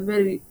 They are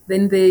very,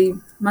 then they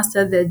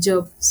master their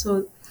job.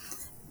 So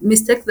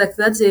mistakes like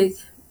that,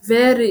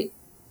 very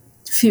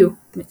few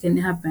can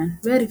happen.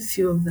 Very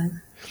few of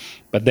them.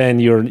 but then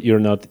you're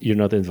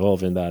not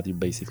involved in that. You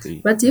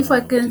basically But if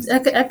just.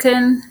 I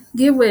can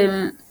give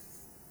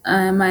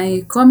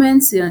my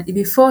comments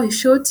before he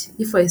shoot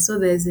if I saw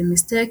there's a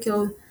mistake,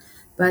 or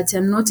but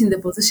I'm not in the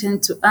position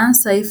to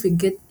answer if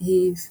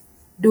he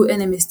do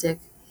any mistake.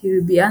 He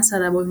will be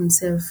answerable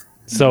himself.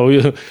 So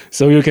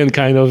you can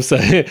kind of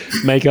say,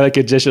 make like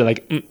a gesture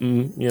like,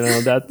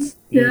 that's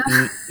Yeah.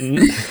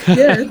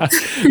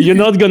 Yes. you're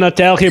not gonna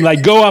tell him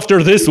like, go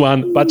after this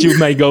one, but you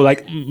may go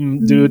like,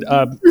 dude,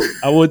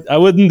 I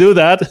wouldn't do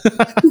that.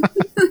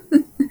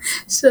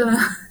 Sure.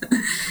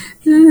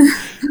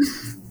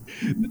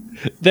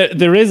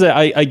 There is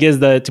I guess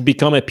that to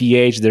become a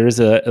PH, there is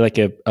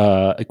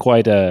a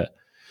quite a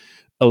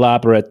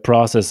elaborate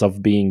process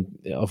of being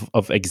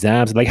of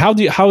exams. Like, how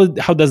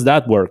does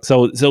that work?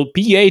 So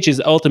PH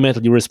is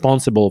ultimately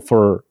responsible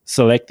for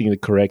selecting the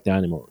correct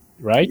animal,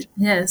 right?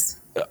 Yes.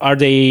 Are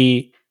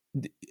they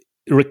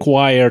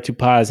required to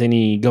pass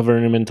any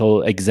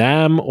governmental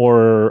exam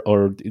or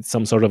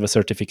some sort of a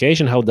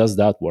certification? How does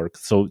that work?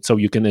 So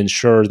you can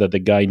ensure that the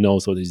guy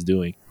knows what he's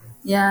doing.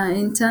 Yeah,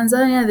 in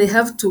Tanzania, they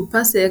have to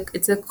pass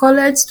it's a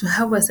college to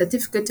have a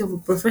certificate of a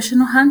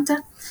professional hunter,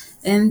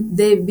 and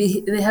they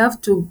have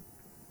to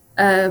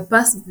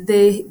pass.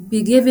 They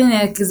be given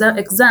an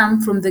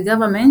exam from the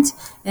government,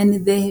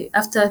 and they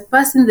after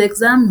passing the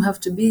exam, you have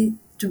to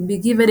be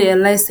given a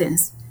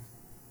license.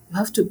 You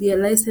have to be a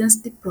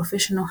licensed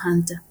professional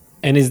hunter.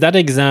 And is that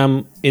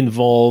exam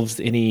involves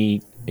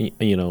any,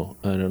 I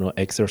don't know,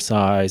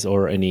 exercise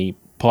or any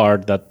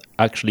part that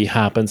actually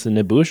happens in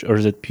the bush, or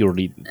is it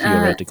purely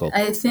theoretical?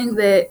 I think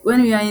that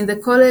when you are in the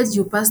college,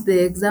 you pass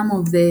the exam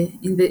of the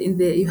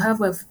you have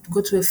to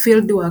go to a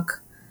field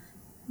work.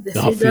 The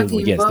Oh, field field work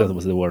work. Yes, that involve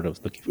was the word I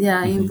was looking for.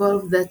 yeah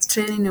involve that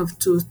training of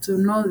to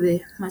know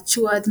the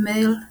matured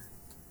male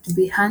to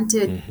be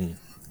hunted.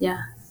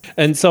 Yeah.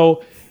 And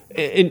so,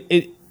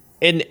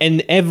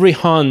 in every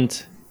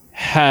hunt,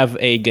 have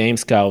a game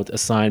scout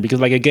assigned, because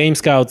like a game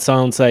scout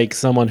sounds like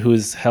someone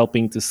who's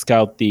helping to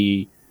scout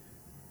the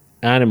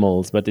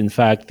animals, but in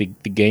fact, the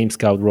game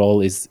scout role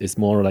is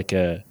more like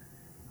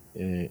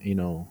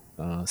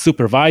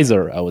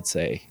supervisor, I would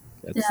say.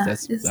 Yeah,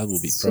 That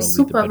would be it's to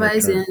probably the better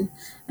supervise term.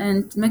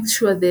 and make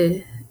sure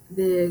the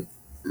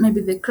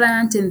maybe the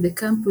client and the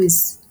camp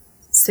is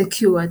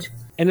secured.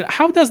 And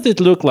how does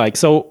it look like?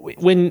 So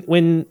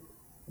when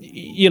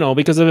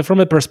because from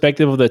a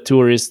perspective of the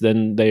tourists,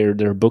 then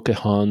they're book a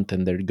hunt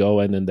and they go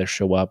and then they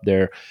show up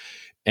there.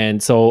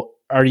 And so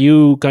are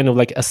you kind of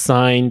like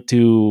assigned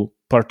to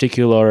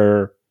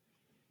particular,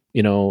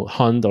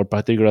 hunt or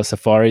particular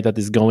safari that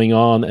is going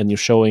on, and you're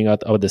showing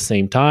up at the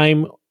same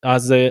time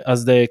as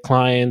the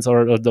clients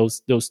or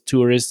those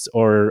tourists,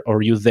 or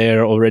are you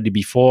there already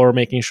before,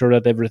 making sure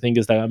that everything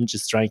is that? I'm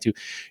just trying to,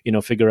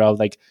 figure out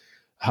like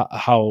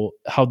how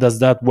does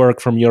that work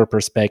from your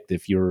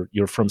perspective?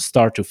 You're from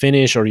start to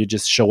finish, or you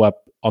just show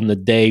up on the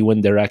day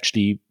when they're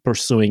actually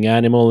pursuing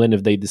animal, and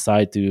if they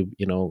decide to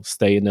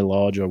stay in the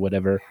lodge or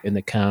whatever in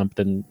the camp,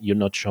 then you're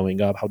not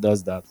showing up. How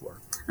does that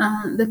work?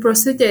 The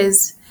procedure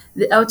is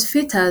the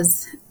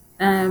outfitters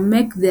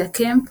make their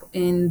camp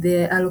in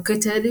the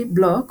allocated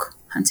block,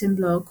 hunting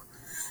block,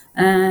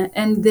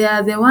 and they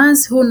are the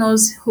ones who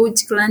knows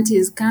which client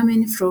is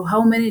coming for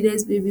how many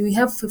days. Maybe we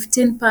have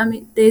 15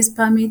 days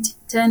permit,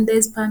 10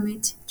 days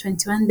permit,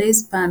 21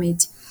 days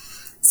permit.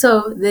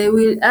 So they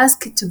will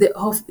ask to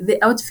the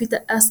outfitter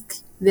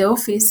ask the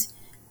office,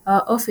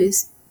 our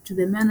office to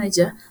the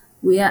manager.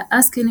 We are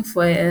asking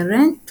for a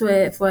rent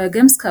for a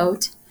game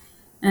scout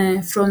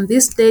from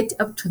this date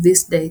up to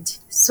this date.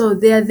 So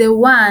they are the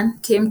one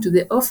came to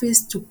the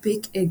office to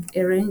pick a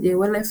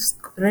wildlife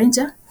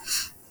ranger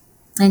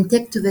and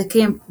take to the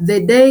camp the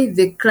day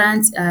the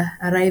clients are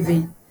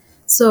arriving.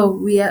 So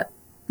we are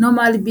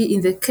normally be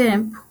in the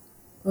camp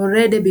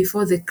already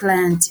before the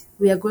client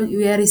we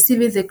are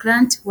receiving the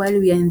grant while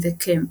we are in the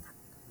camp.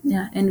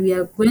 Yeah, and we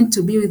are going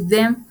to be with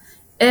them.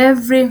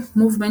 Every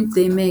movement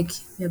they make,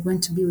 we are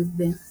going to be with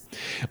them.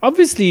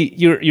 Obviously,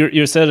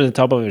 you're said at the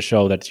top of the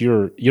show that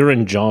you're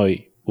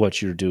enjoy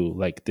what you do.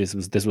 Like this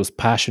was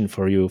passion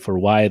for you for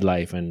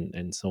wildlife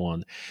and so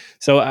on.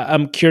 So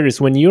I'm curious,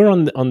 when you're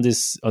on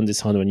this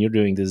hunt, when you're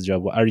doing this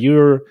job, are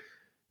you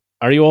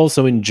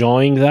also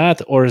enjoying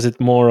that, or is it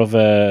more of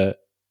a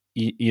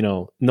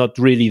not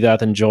really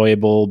that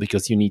enjoyable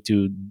because you need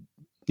to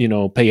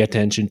pay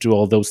attention to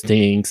all those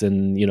things,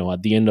 and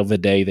at the end of the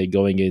day they're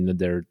going in and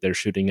they're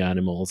shooting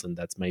animals, and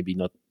that's maybe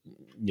not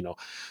you know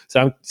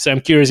so I'm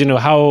curious,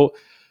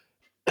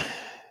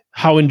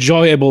 how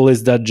enjoyable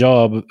is that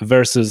job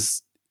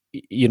versus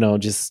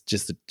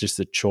just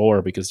a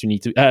chore, because you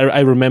need to.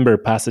 I remember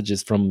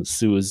passages from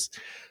Sue's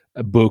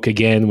book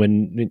again,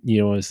 when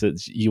you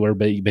were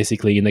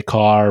basically in a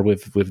car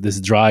with this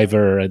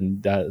driver,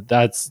 and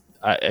that's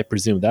I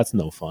presume that's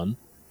no fun.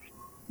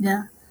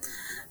 Yeah.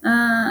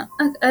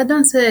 I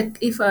don't say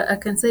if I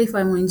can say if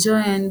I'm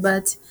enjoying,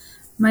 but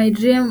my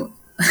dream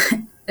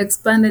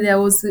expanded. I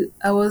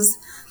was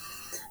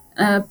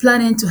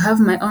planning to have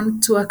my own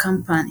tour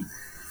company.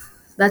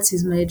 That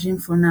is my dream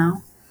for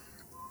now.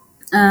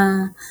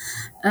 Uh,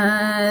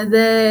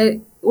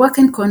 the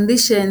working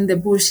condition in the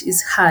bush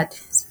is hard.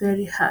 It's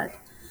very hard.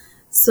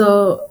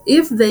 So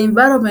if the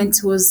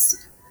environment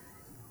was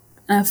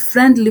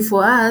friendly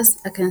for us,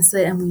 I can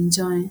say I'm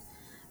enjoying.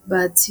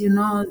 But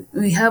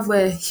we have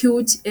a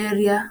huge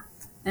area,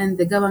 and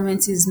the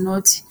government is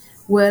not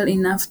well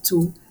enough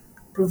to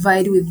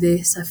provide with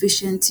the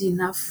sufficient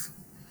enough,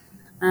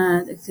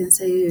 I can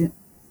say,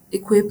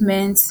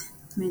 equipment,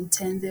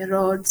 maintain the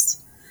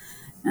roads,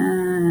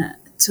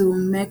 to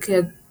make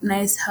a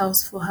nice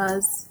house for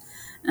us,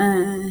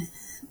 uh,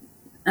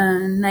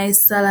 a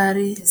nice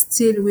salary.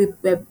 Still,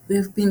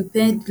 we've been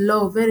paid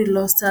low, very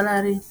low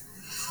salary.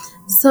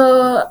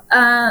 So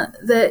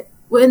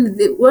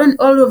when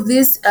all of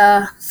these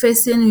are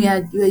facing, we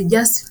are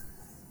just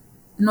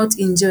not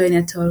enjoying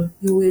at all.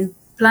 You will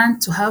plan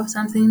to have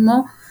something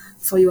more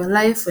for your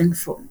life, and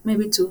for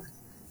maybe to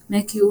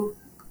make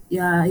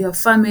your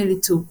family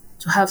to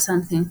have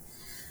something.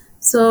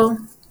 So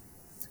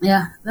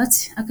yeah,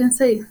 that I can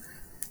say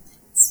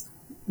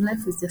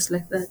life is just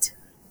like that.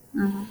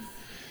 Mhm.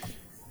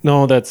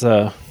 No, that's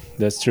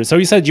true. So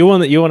you said you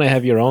want to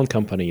have your own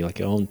company, like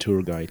your own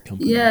tour guide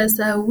company. Yes,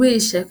 I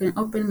wish I can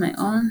open my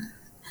own.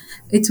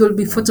 It will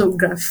be Wow.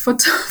 photograph,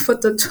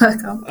 photo tour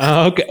company.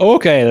 Okay,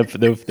 okay,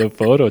 the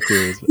photo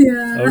tours.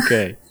 Yeah.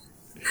 Okay,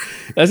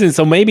 listen.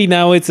 So maybe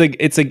now it's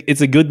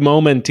a good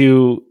moment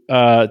to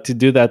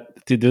do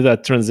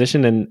that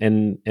transition,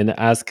 and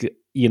ask,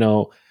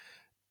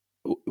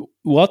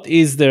 what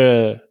is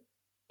the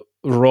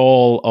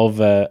role of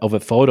a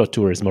photo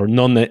tourism, or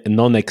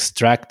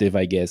non-extractive,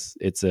 I guess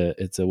it's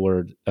a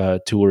word,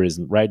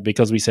 tourism, right?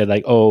 Because we said,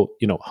 like, oh,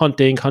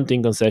 hunting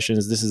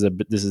concessions, this is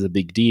a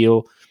big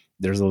deal.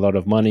 There's a lot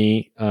of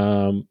money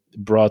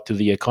brought to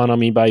the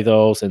economy by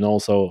those, and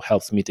also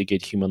helps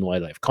mitigate human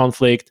wildlife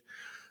conflict.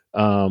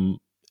 um,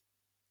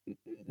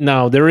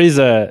 Now there is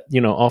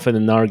often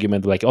an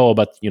argument like, oh,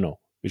 but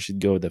we should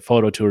go the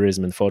photo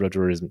tourism, and photo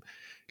tourism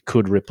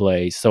could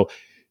replace. So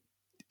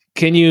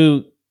can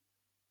you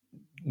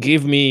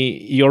give me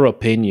your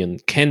opinion?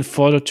 Can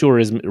photo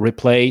tourism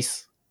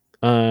replace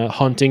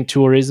hunting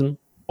tourism,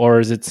 or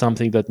is it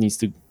something that needs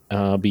to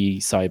be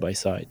side by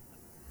side?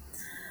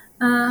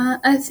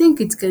 I think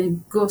it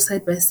can go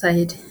side by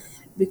side,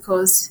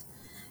 because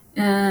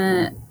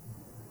uh,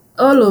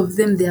 all of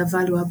them they are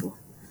valuable.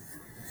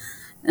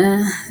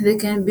 They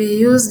can be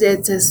used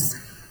at a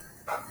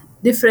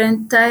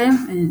different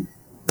time and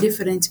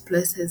different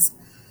places.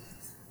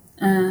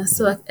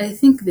 So I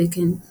think they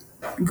can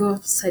go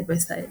side by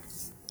side.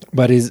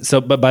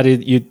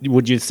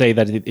 Would you say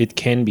that it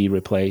can be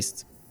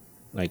replaced?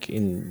 Like,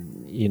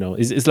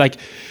 it's like,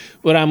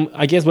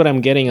 I guess what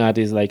I'm getting at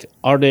is, like,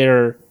 are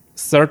there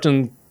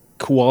certain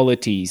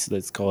qualities,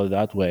 let's call it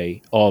that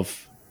way,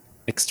 of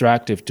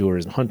extractive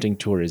tourism, hunting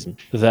tourism,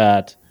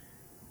 that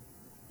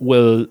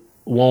will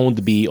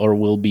won't be, or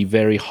will be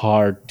very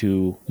hard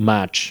to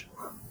match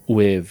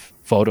with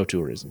photo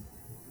tourism?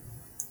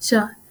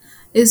 Sure,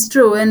 it's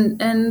true, and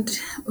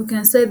we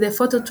can say the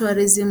photo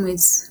tourism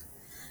is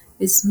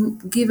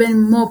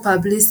given more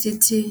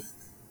publicity,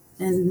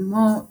 and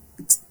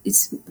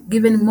it's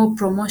given more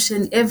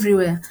promotion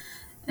everywhere,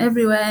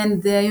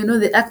 and there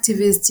the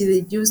activists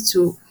they used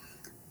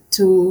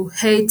to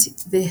hate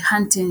the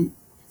hunting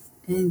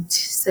and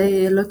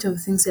say a lot of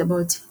things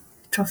about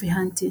trophy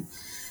hunting.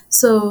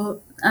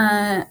 So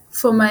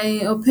for my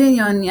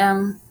opinion,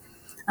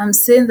 I'm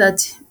saying that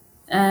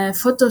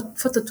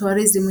photo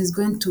tourism is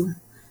going to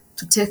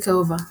take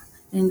over,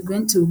 and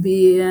going to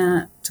be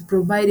to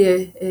provide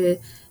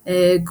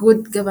a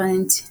good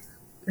government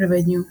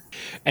revenue.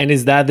 And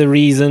is that the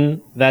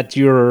reason that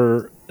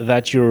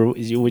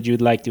would you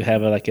like to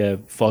have like a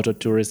photo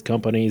tourist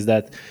company? Is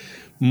that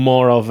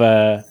more of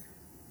a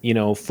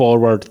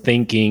forward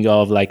thinking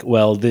of like,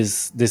 well,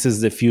 this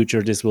is the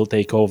future, this will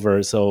take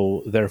over,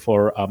 so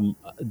therefore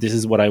this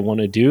is what I want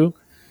to do?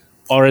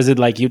 Or is it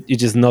like you're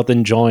just not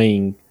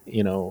enjoying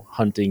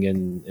hunting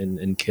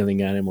and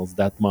killing animals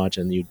that much,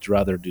 and you'd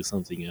rather do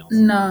something else?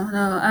 No,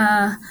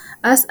 no.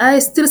 As I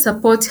still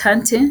support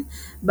hunting,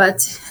 but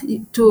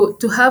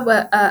to have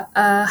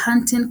a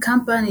hunting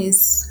company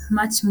is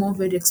much more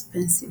very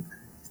expensive.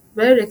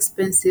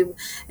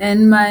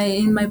 And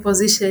in my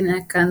position,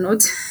 I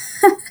cannot,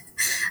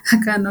 I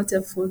cannot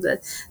afford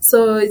that.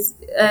 So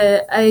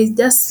I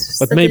just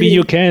But maybe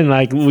you certainly can,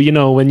 like,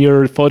 when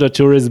your photo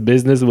tourist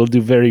business will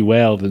do very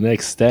well, the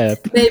next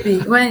step. maybe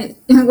when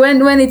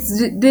when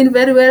it's doing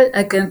very well,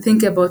 I can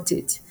think about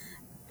it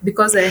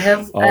because I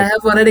Oh,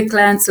 have already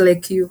clients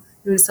like you.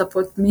 You will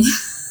support me.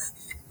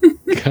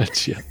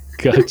 gotcha,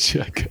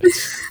 gotcha.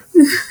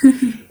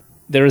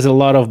 There is a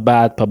lot of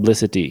bad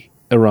publicity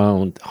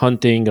around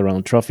hunting,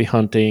 around trophy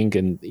hunting,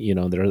 and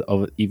there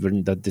are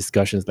even that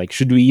discussions like,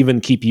 should we even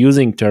keep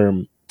using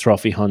term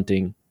trophy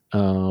hunting,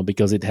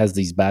 because it has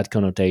these bad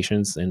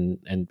connotations, and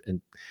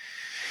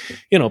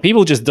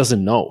people just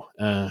doesn't know.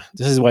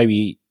 This is why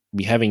we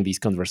be having these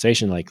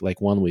conversations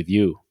like one with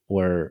you,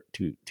 where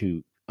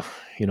to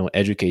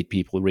educate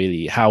people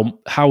really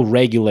how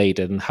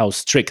regulated and how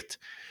strict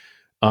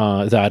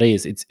that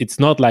is. It's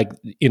not like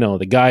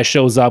the guy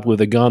shows up with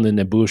a gun in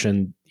a bush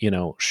and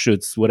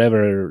shoots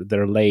whatever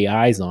they lay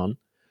eyes on.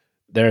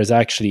 There is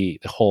actually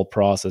the whole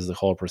process, the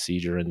whole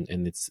procedure,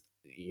 and it's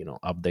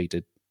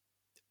updated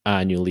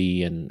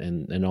annually,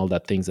 and all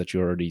that things that you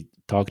already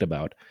talked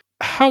about.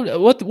 How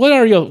what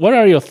are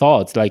your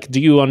thoughts? Like, do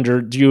you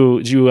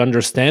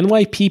understand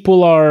why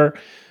people are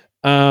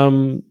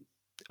um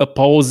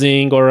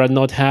opposing or are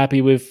not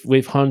happy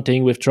with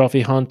hunting, with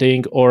trophy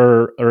hunting,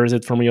 or is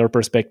it from your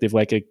perspective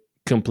like a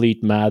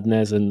complete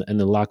madness and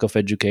a lack of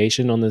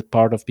education on the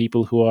part of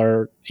people who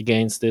are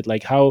against it?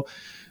 Like, how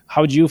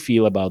do you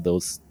feel about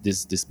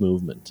this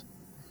movement?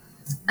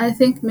 I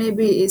think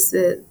maybe it's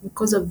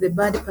because of the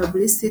bad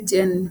publicity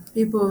and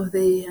people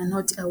they are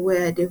not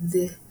aware of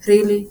the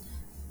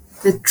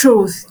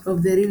truth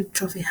of the real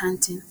trophy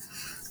hunting.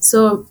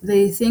 So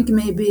they think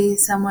maybe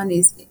someone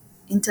is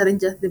entering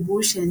just the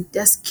bush and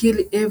just kill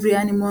every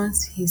animal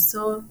he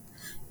saw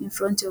in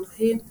front of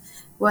him,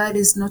 while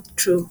it's not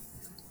true.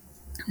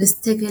 It's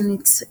taken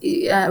it.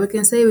 We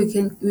can say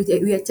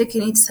we are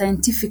taking it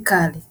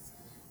scientifically,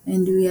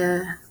 and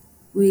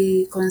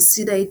we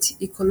consider it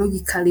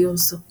ecologically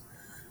also.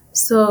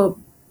 So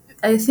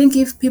I think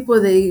if people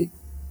they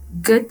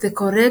get the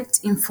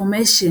correct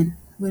information,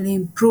 will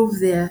improve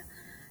their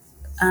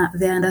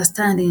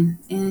understanding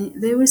and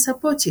they will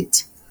support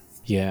it.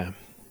 Yeah,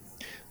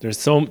 there's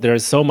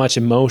so much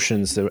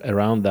emotions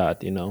around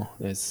that.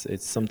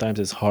 It's sometimes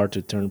it's hard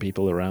to turn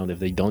people around if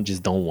they don't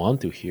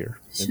want to hear.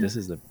 And Sure. this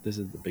is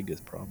the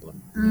biggest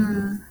problem.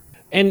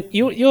 And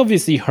you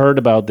obviously heard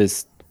about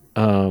this.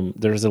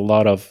 There's a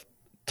lot of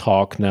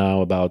talk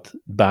now about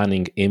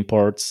banning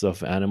imports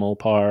of animal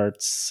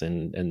parts,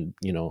 and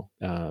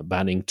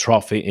banning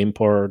trophy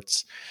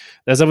imports.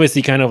 That's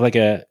obviously kind of like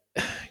a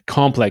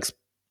complex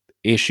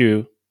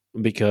issue,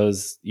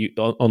 because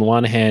on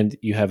one hand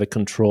you have a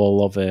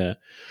control of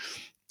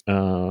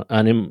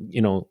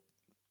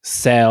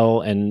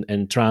sell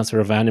and transfer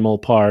of animal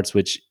parts,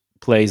 which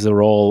plays a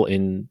role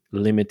in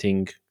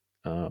limiting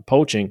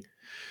poaching.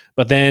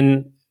 But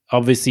then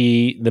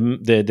obviously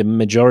the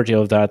majority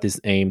of that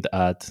is aimed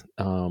at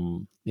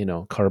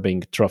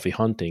curbing trophy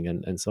hunting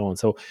and so on.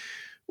 So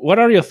what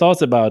are your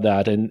thoughts about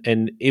that?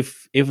 And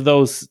if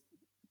those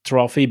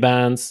trophy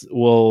bans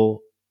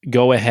will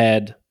go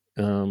ahead,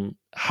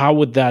 how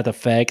would that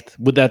affect?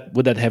 Would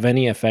that have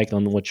any effect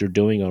on what you're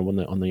doing, or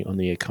on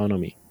the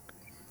economy?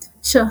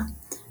 Sure.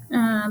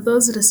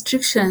 Those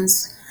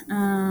restrictions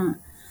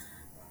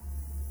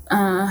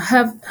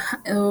have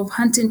of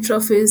hunting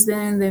trophies,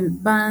 then the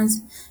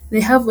bans, they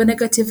have a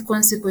negative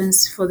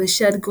consequence for the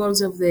shared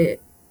goals of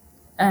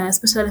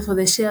especially for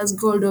the shared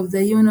goal of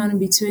the union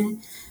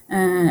between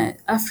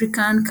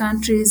African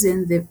countries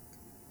and the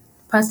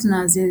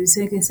partners.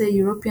 So you can say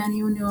European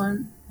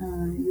Union,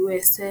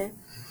 USA.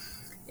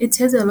 It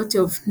has a lot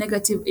of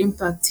negative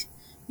impact.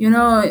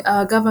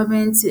 Our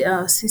government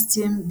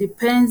system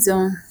depends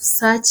on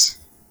such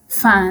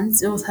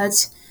funds or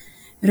such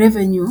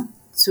revenue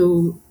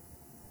to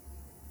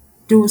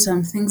do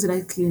some things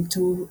like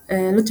to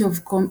a lot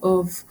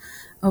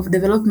of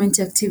development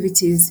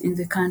activities in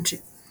the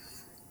country.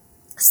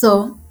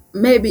 So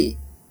maybe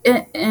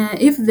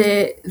if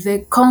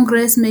the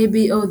Congress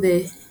maybe or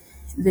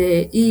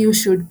the EU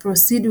should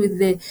proceed with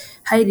the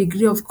high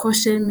degree of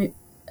caution.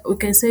 We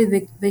can say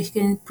they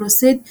can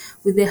proceed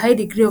with the high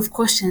degree of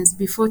cautions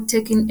before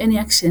taking any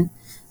action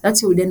that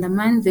would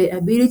undermine the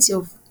ability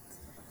of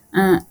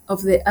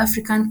the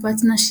African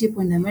Partnership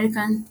and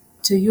American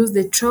to use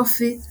the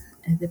trophy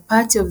as the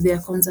part of their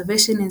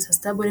conservation and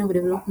sustainable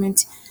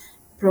development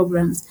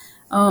programs.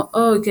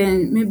 Or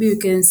maybe you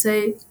can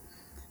say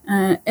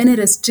any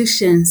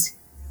restrictions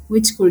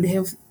which could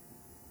have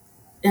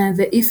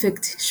the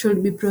effect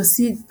should be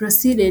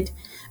proceeded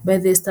by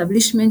the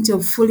establishment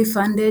of fully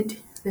funded,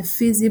 the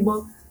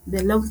feasible,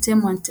 the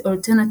long-term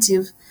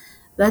alternative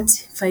that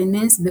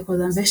finance the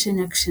conservation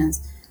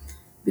actions.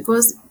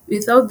 Because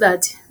without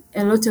that,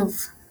 a lot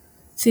of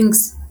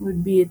things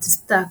would be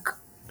stuck.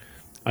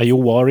 Are you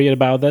worried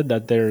about that?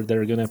 That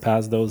they're gonna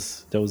pass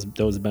those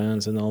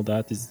bans and all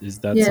that? Is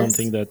that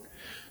something Yes, that?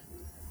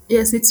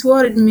 yes, it's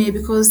worried me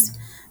because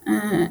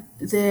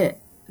the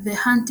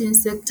hunting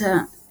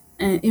sector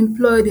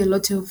employed a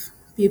lot of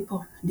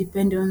people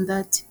depending on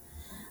that.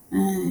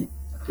 Uh,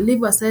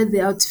 Leave aside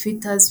the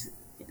outfitters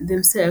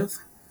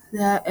themselves,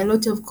 there are a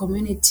lot of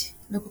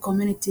local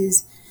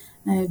communities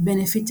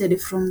benefited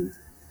from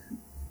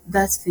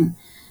that thing.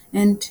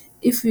 And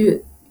if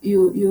you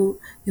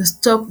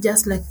stop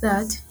just like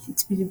that,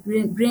 it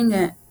will bring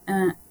a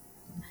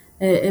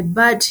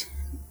bad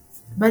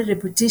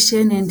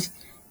reputation and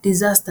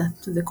disaster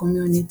to the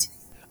community.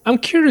 I'm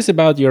curious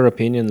about your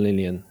opinion,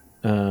 Lilian,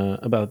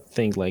 about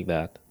things like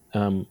that.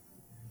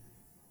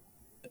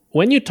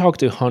 When you talk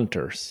to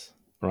hunters,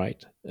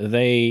 right?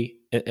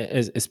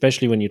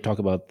 Especially when you talk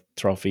about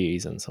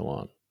trophies and so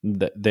on,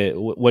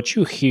 what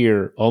you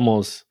hear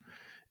almost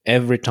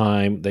every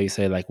time they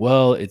say like,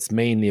 well, it's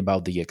mainly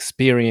about the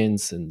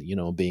experience and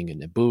being in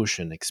the bush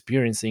and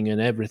experiencing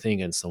and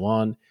everything and so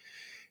on,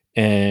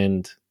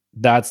 and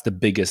that's the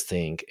biggest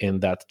thing,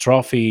 and that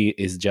trophy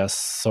is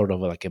just sort of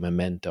like a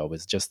memento.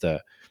 It's just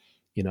a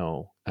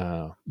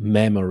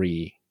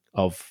memory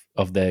of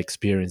the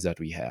experience that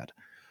we had.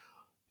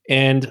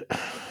 And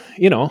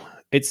you know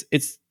it's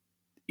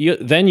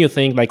then you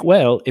think like,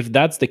 well, if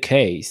that's the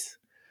case,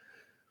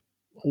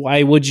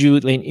 why would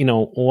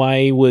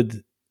why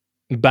would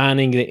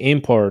banning the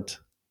import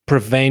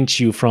prevent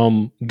you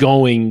from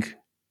going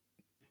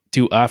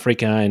to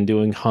Africa and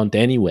doing hunt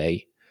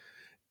anyway,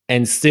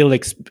 and still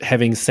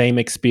having same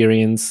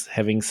experience,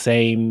 having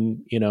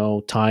same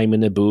time in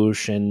the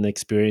bush and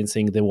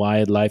experiencing the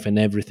wildlife and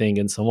everything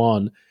and so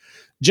on,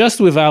 just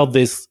without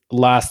this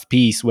last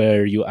piece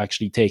where you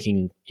actually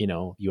taking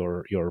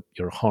your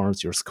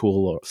horns, your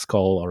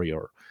skull or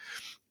your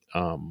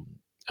um,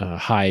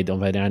 hide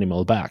of an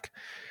animal back.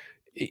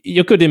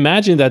 You could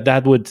imagine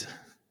that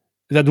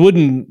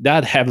wouldn't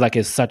that have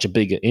like such a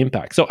big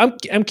impact. So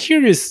I'm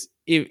curious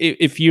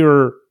if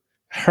you're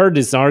heard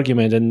this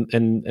argument,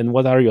 and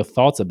what are your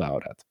thoughts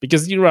about it,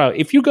 because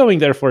if you're going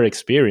there for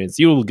experience,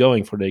 you're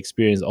going for the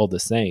experience all the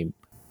same.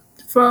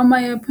 From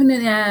my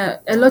opinion,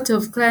 a lot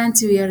of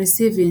clients we are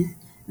receiving,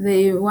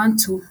 they want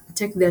to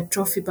take their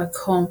trophy back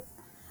home.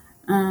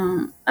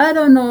 I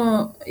don't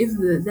know if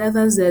the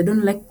others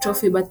don't like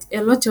trophy, but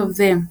a lot of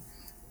them,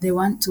 they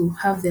want to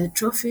have their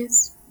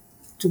trophies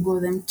to go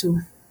them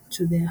to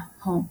their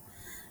home.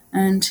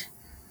 And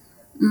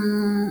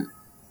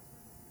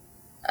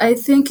I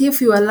think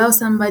if you allow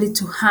somebody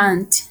to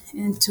hunt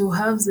and to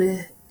have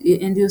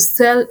and you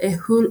sell a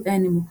whole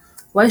animal,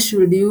 why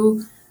should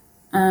you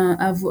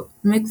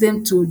make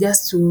them to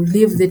just to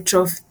leave the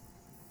trophy?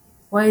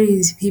 Why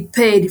is he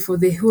paid for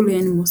the whole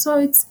animal? So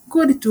it's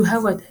good to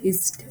have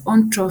his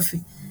own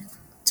trophy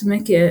to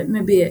make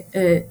maybe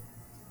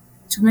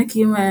to make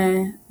him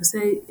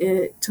say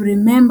to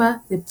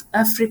remember the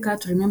Africa,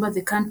 to remember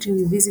the country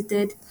we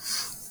visited,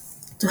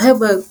 to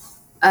have a,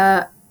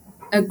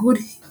 a good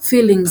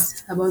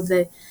feelings about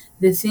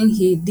the thing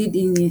he did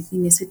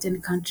in a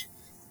certain country.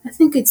 I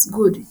think it's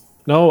good.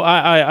 No,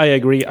 I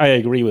agree. I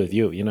agree with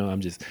you.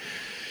 I'm just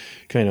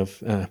kind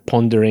of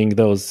pondering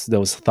those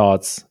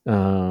thoughts.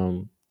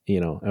 And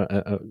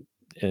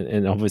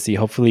obviously,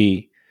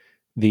 hopefully,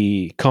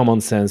 the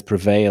common sense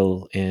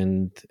prevail,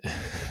 and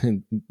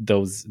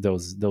those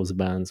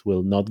bans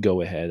will not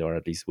go ahead, or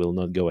at least will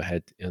not go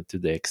ahead to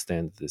the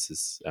extent this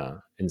is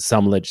in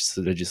some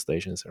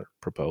legislations are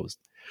proposed.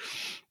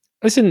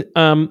 Listen,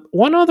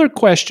 one other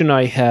question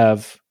I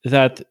have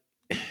that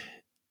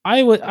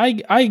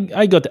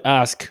I got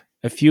asked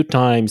a few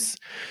times.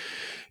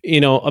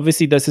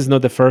 Obviously, this is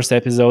not the first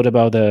episode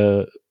about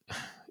the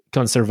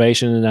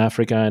conservation in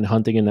Africa and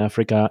hunting in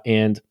Africa.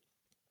 And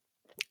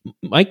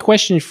my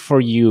question for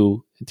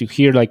you to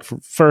hear, like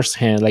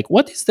firsthand, like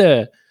what is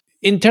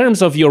in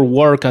terms of your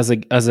work as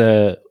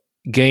a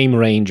game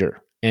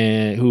ranger,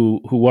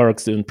 who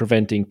works in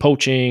preventing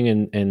poaching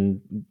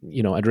and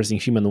addressing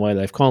human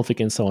wildlife conflict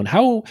and so on,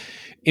 how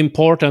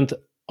important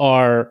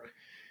are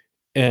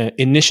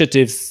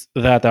initiatives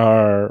that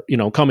are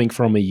coming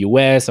from the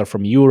US or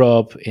from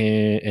Europe,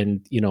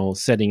 and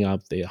setting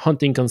up the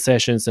hunting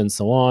concessions and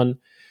so on,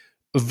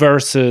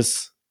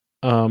 versus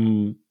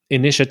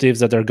initiatives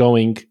that are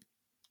going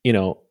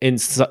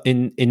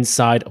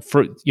inside,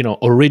 for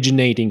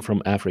originating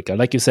from Africa.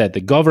 Like you said,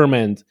 the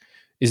government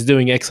is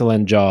doing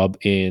excellent job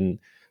in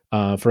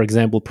for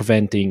example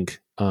preventing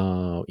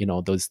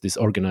this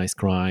organized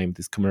crime,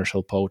 this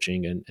commercial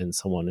poaching, and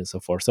so on and so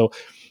forth. So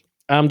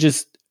I'm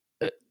just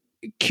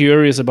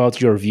curious about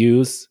your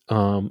views.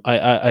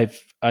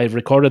 I've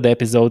recorded the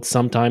episode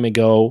some time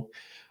ago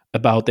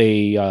about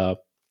a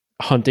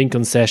hunting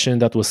concession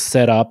that was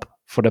set up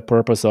for the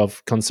purpose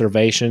of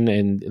conservation,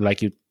 and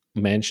like you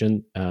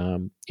mentioned,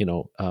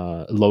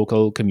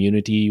 local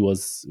community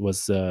was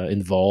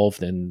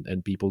involved,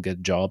 and people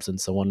get jobs and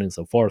so on and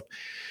so forth.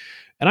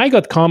 And I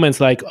got comments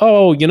like,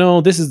 "Oh,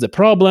 this is the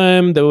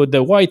problem.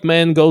 The white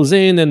man goes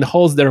in and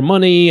holds their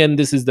money, and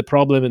this is the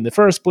problem in the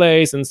first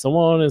place, and so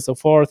on and so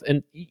forth."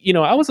 And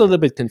I was a little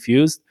bit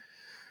confused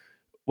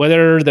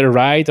whether they're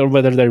right or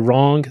whether they're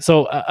wrong.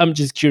 So I'm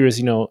just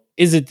curious.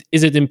 Is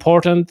it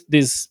important,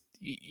 this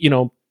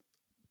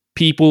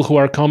people who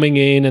are coming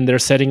in and they're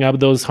setting up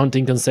those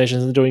hunting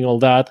concessions and doing all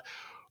that,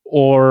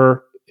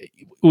 or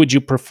would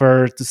you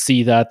prefer to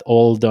see that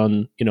all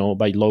done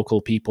by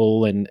local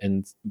people,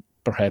 and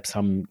perhaps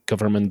some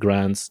government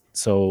grants,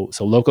 so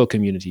local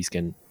communities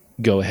can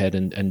go ahead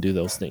and do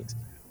those things?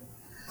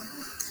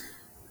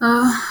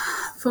 Uh,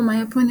 for my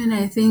opinion,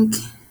 I think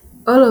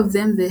all of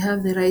them, they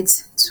have the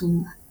right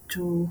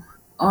to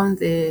own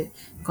the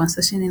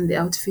concession in the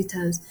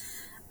outfitters.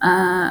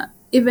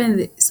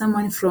 Even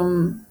someone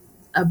from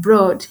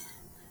abroad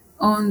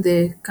own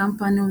the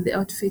company of the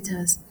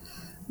outfitters.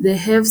 They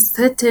have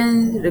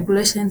certain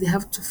regulations they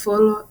have to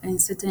follow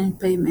and certain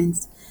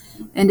payments.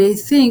 And I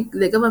think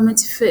the government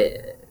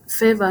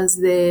favors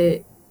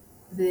the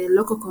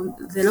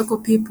local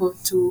people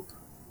to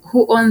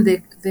who own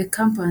the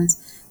companies.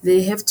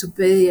 They have to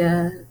pay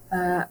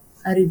a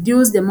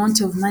reduced amount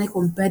of money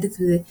compared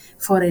to the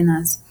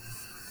foreigners.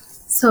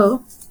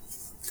 So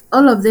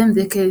all of them,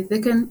 they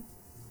can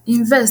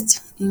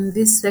invest in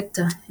this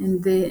sector,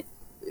 and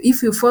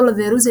if you follow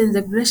the rules and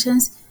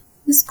regulations,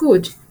 it's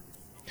good.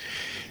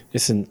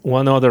 Listen,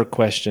 one other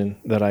question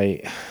that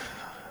I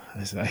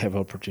have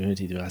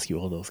opportunity to ask you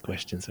all those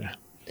questions.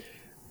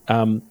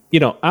 I'm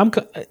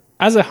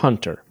as a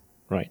hunter,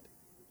 right?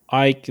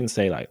 I can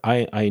say, like,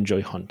 I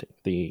enjoy hunting,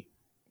 the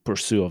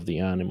pursuit of the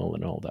animal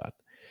and all that.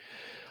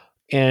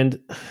 And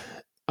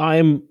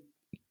I'm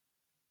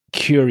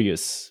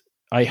curious.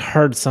 I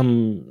heard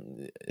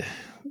some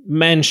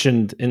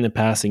mentioned in the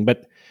passing,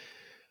 but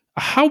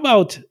how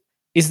about,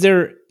 is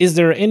there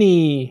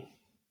any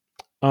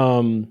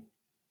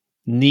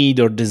need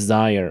or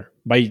desire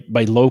by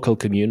local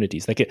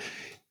communities, like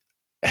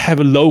have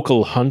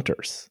local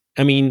hunters?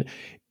 I mean,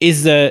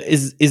 is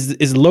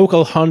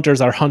local hunters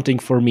are hunting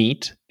for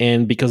meat,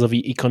 and because of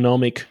the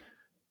economic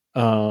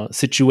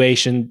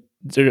situation,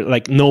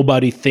 like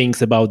nobody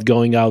thinks about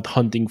going out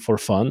hunting for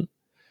fun,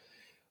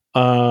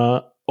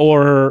 uh,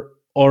 or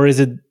is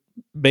it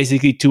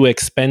basically too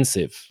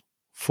expensive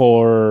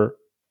for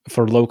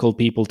local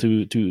people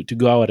to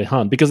go out and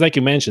hunt? Because, like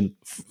you mentioned,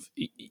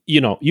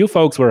 you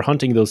folks were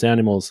hunting those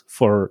animals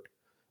for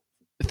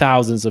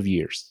thousands of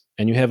years,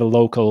 and you have a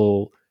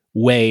local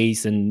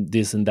ways and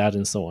this and that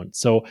and so on.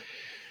 So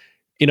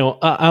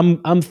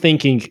I'm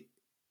thinking,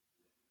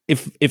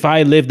 if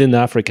I lived in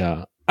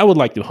Africa, I would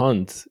like to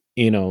hunt.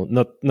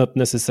 Not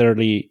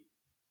necessarily,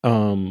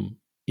 um,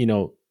 you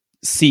know,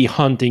 see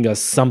hunting as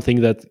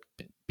something that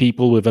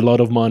people with a lot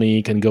of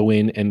money can go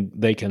in and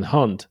they can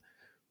hunt.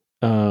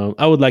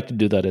 I would like to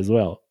do that as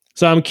well.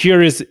 So I'm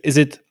curious: is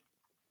it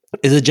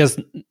just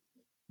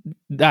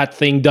that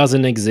thing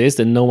doesn't exist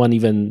and no one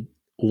even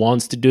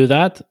wants to do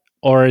that,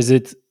 or is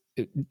it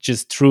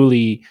just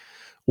truly,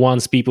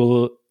 once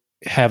people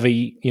have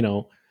a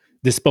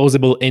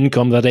disposable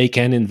income that they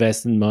can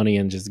invest in money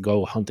and just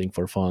go hunting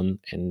for fun,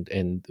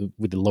 and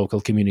with the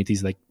local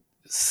communities, like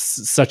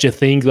such a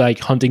thing like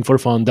hunting for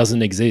fun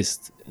doesn't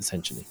exist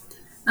essentially?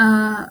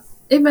 Uh,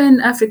 Even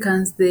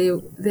Africans, they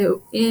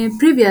in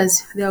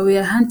previous they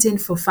were hunting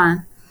for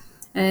fun,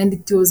 and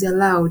it was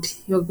allowed.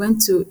 You're going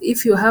to,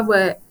 if you have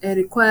a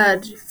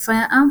required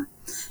firearm,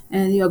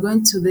 and you're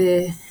going to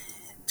the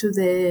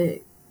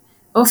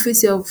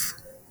office of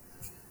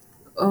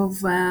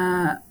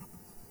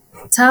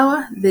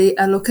tower, they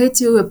allocate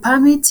you a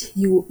permit.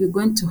 You're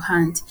going to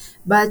hunt,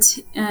 but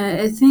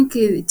I think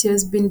it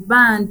has been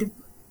banned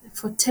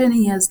for 10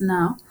 years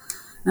now,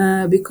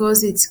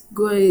 because it's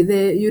going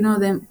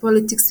the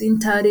politics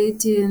entered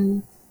it,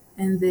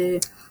 and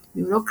the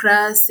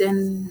bureaucrats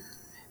and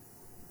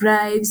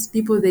bribes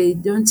people. They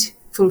don't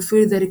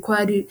fulfill the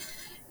required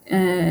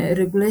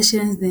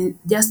regulations. They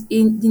just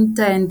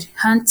enter and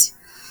hunt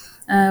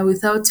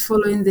without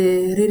following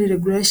the real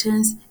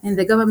regulations, and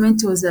the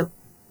government was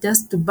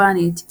just to ban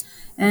it,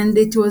 and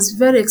it was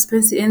very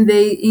expensive, and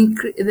they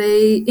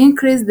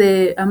increased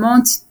the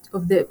amount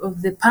of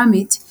the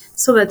permit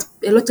so that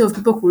a lot of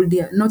people could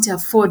not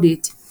afford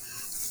it.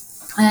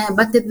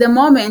 But at the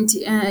moment,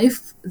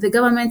 if the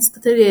government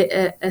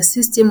started a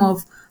system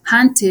of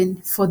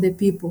hunting for the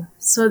people,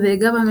 so the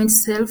government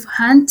self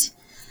hunt,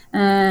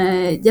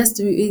 just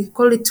we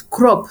call it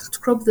crop, to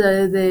crop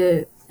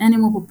the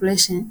animal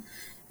population.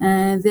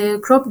 The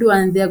cropped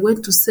one they are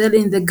going to sell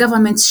in the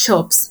government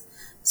shops.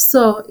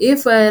 So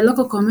if a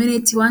local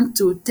community want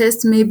to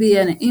test maybe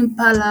an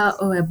impala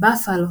or a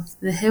buffalo,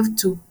 they have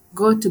to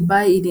go to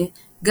buy in the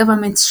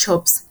government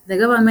shops. The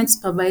government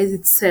supervises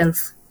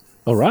itself.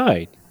 All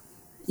right.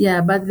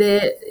 Yeah, but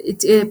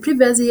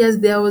previous years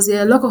there was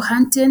a local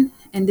hunting,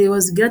 and it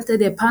was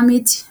granted a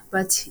permit,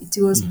 but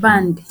it was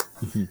banned.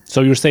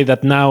 So you say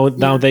that now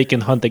Yeah. they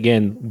can hunt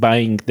again,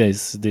 buying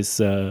this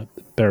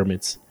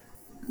permits.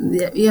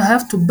 You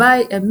have to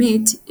buy a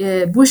meat,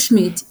 bush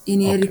meat,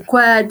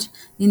 Okay.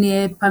 in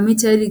a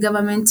permitted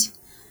government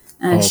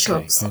Okay.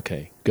 shops.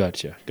 Okay.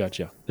 Gotcha.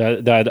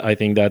 That I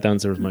think that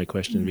answers my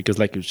question, because,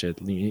 like you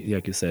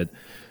said,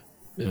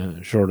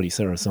 surely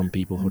there are some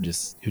people who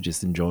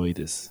just enjoy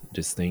this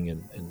thing,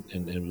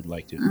 and would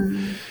like to.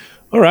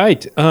 All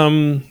right.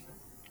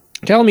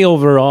 Tell me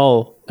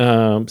overall,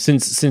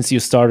 since you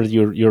started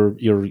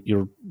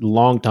your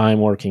long time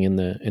working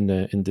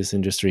in this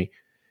industry,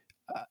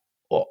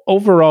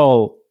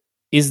 overall,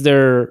 is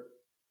there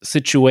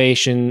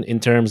situation in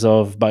terms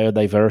of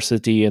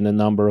biodiversity and the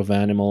number of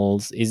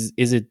animals? Is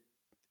it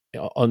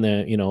on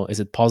a, is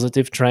it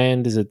positive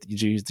trend? Is it,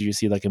 do you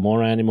see like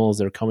more animals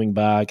that are coming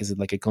back? Is it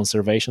like a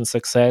conservation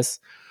success,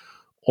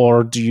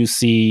 or do you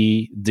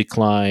see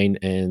decline,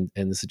 and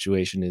the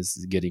situation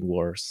is getting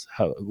worse?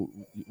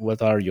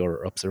 What are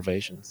your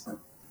observations?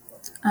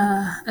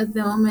 At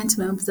the moment,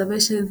 my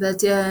observation is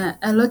that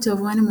a lot of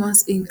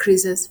animals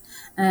increases.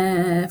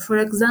 For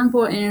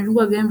example, in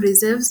Rural Game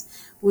Reserves,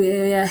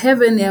 we are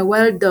having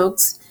wild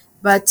dogs,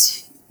 but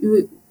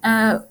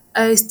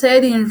I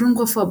stayed in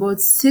Rungo for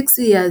about 6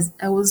 years.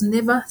 I was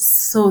never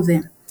saw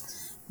them.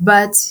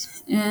 But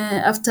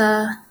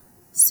after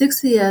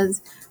 6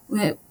 years,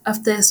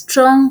 after a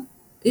strong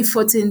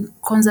effort in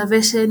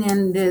conservation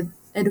and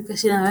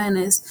education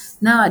awareness,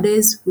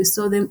 nowadays we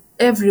saw them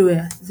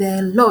everywhere. There are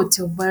a lot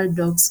of wild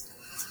dogs.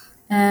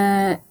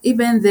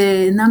 Even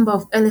the number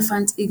of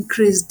elephants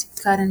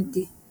increased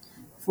currently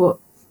for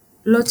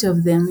a lot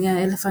of them. Yeah,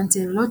 elephants,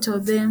 a lot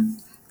of them.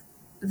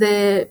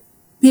 The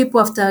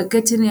people, after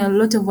getting a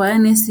lot of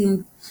awareness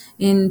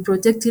in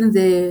protecting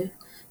the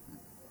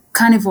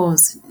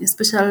carnivores,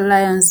 especially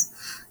lions,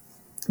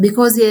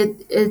 because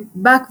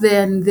back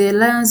then the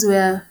lions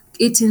were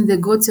eating the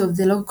goats of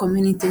the local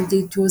community, and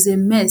it was a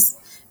mess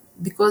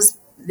because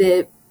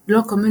the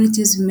local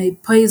communities may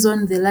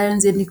poison the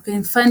lions, and you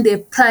can find a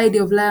pride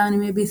of lion,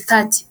 maybe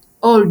 30,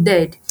 all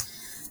dead.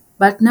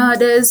 But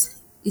nowadays,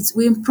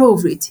 we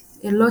improve it.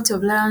 A lot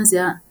of lions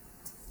are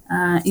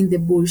in the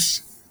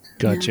bush.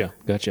 Yeah.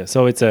 Gotcha.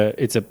 So it's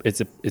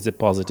a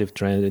positive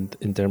trend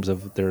in terms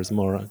of there's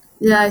more.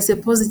 Yeah, it's a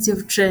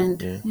positive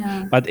trend. Yeah.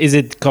 Yeah. But is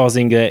it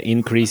causing an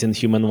increase in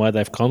human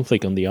wildlife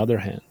conflict on the other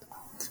hand?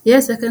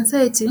 Yes, I can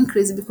say it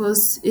increased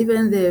because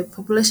even the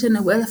population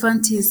of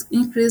elephant is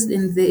increased,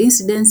 and the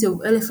incidence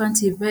of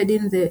elephant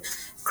invading the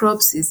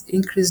crops is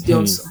increased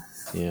also.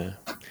 Yeah.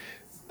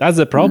 That's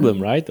the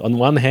problem, right? On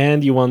one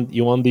hand, you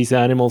want these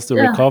animals to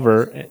Yeah,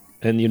 recover,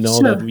 and you know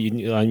that sure,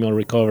 we animal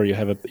recover, you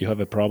have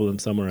a problem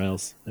somewhere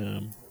else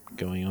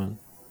going on.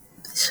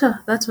 sure.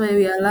 That's why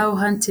we allow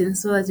hunting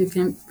so that you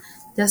can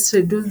just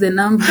reduce the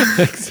number.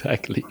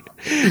 Exactly,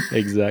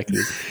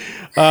 exactly.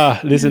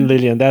 Listen,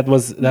 Lilian, that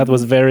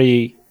was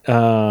very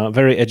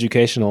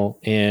educational,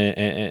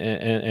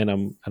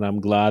 and I'm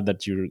glad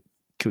that you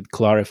could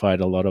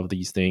clarified a lot of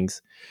these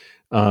things.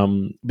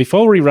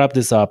 Before we wrap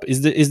this up,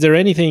 is there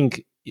anything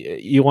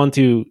you want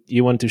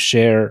to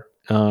share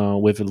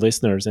with the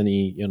listeners?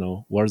 Any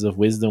words of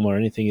wisdom or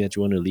anything that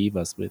you want to leave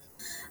us with?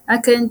 I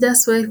can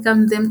just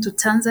welcome them to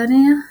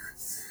Tanzania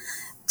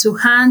to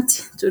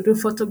hunt, to do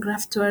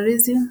photograph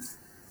tourism,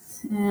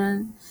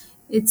 and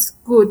it's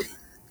good.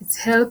 It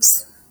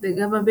helps the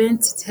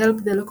government, it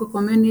helps the local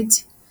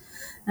community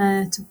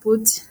to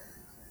put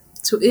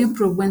to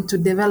improve and to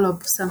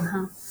develop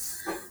somehow.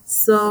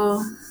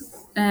 So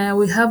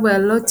we have a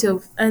lot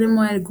of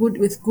animal and good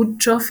with good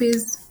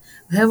trophies.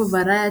 We have a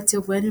variety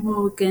of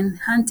animal. We can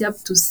hunt up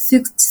to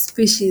 6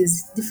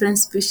 species, different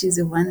species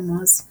of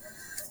animals,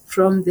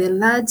 from the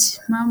large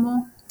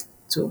mammal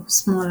to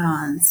smaller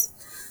ones.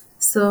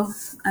 So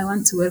I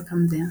want to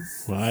welcome them.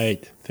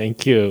 Right.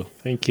 Thank you.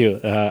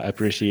 I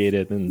appreciate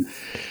it. And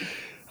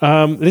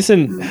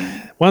listen,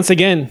 once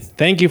again,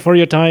 thank you for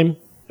your time.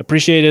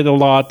 Appreciate it a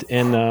lot,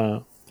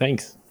 and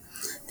thanks.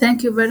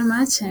 Thank you very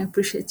much. I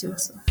appreciate you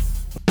also.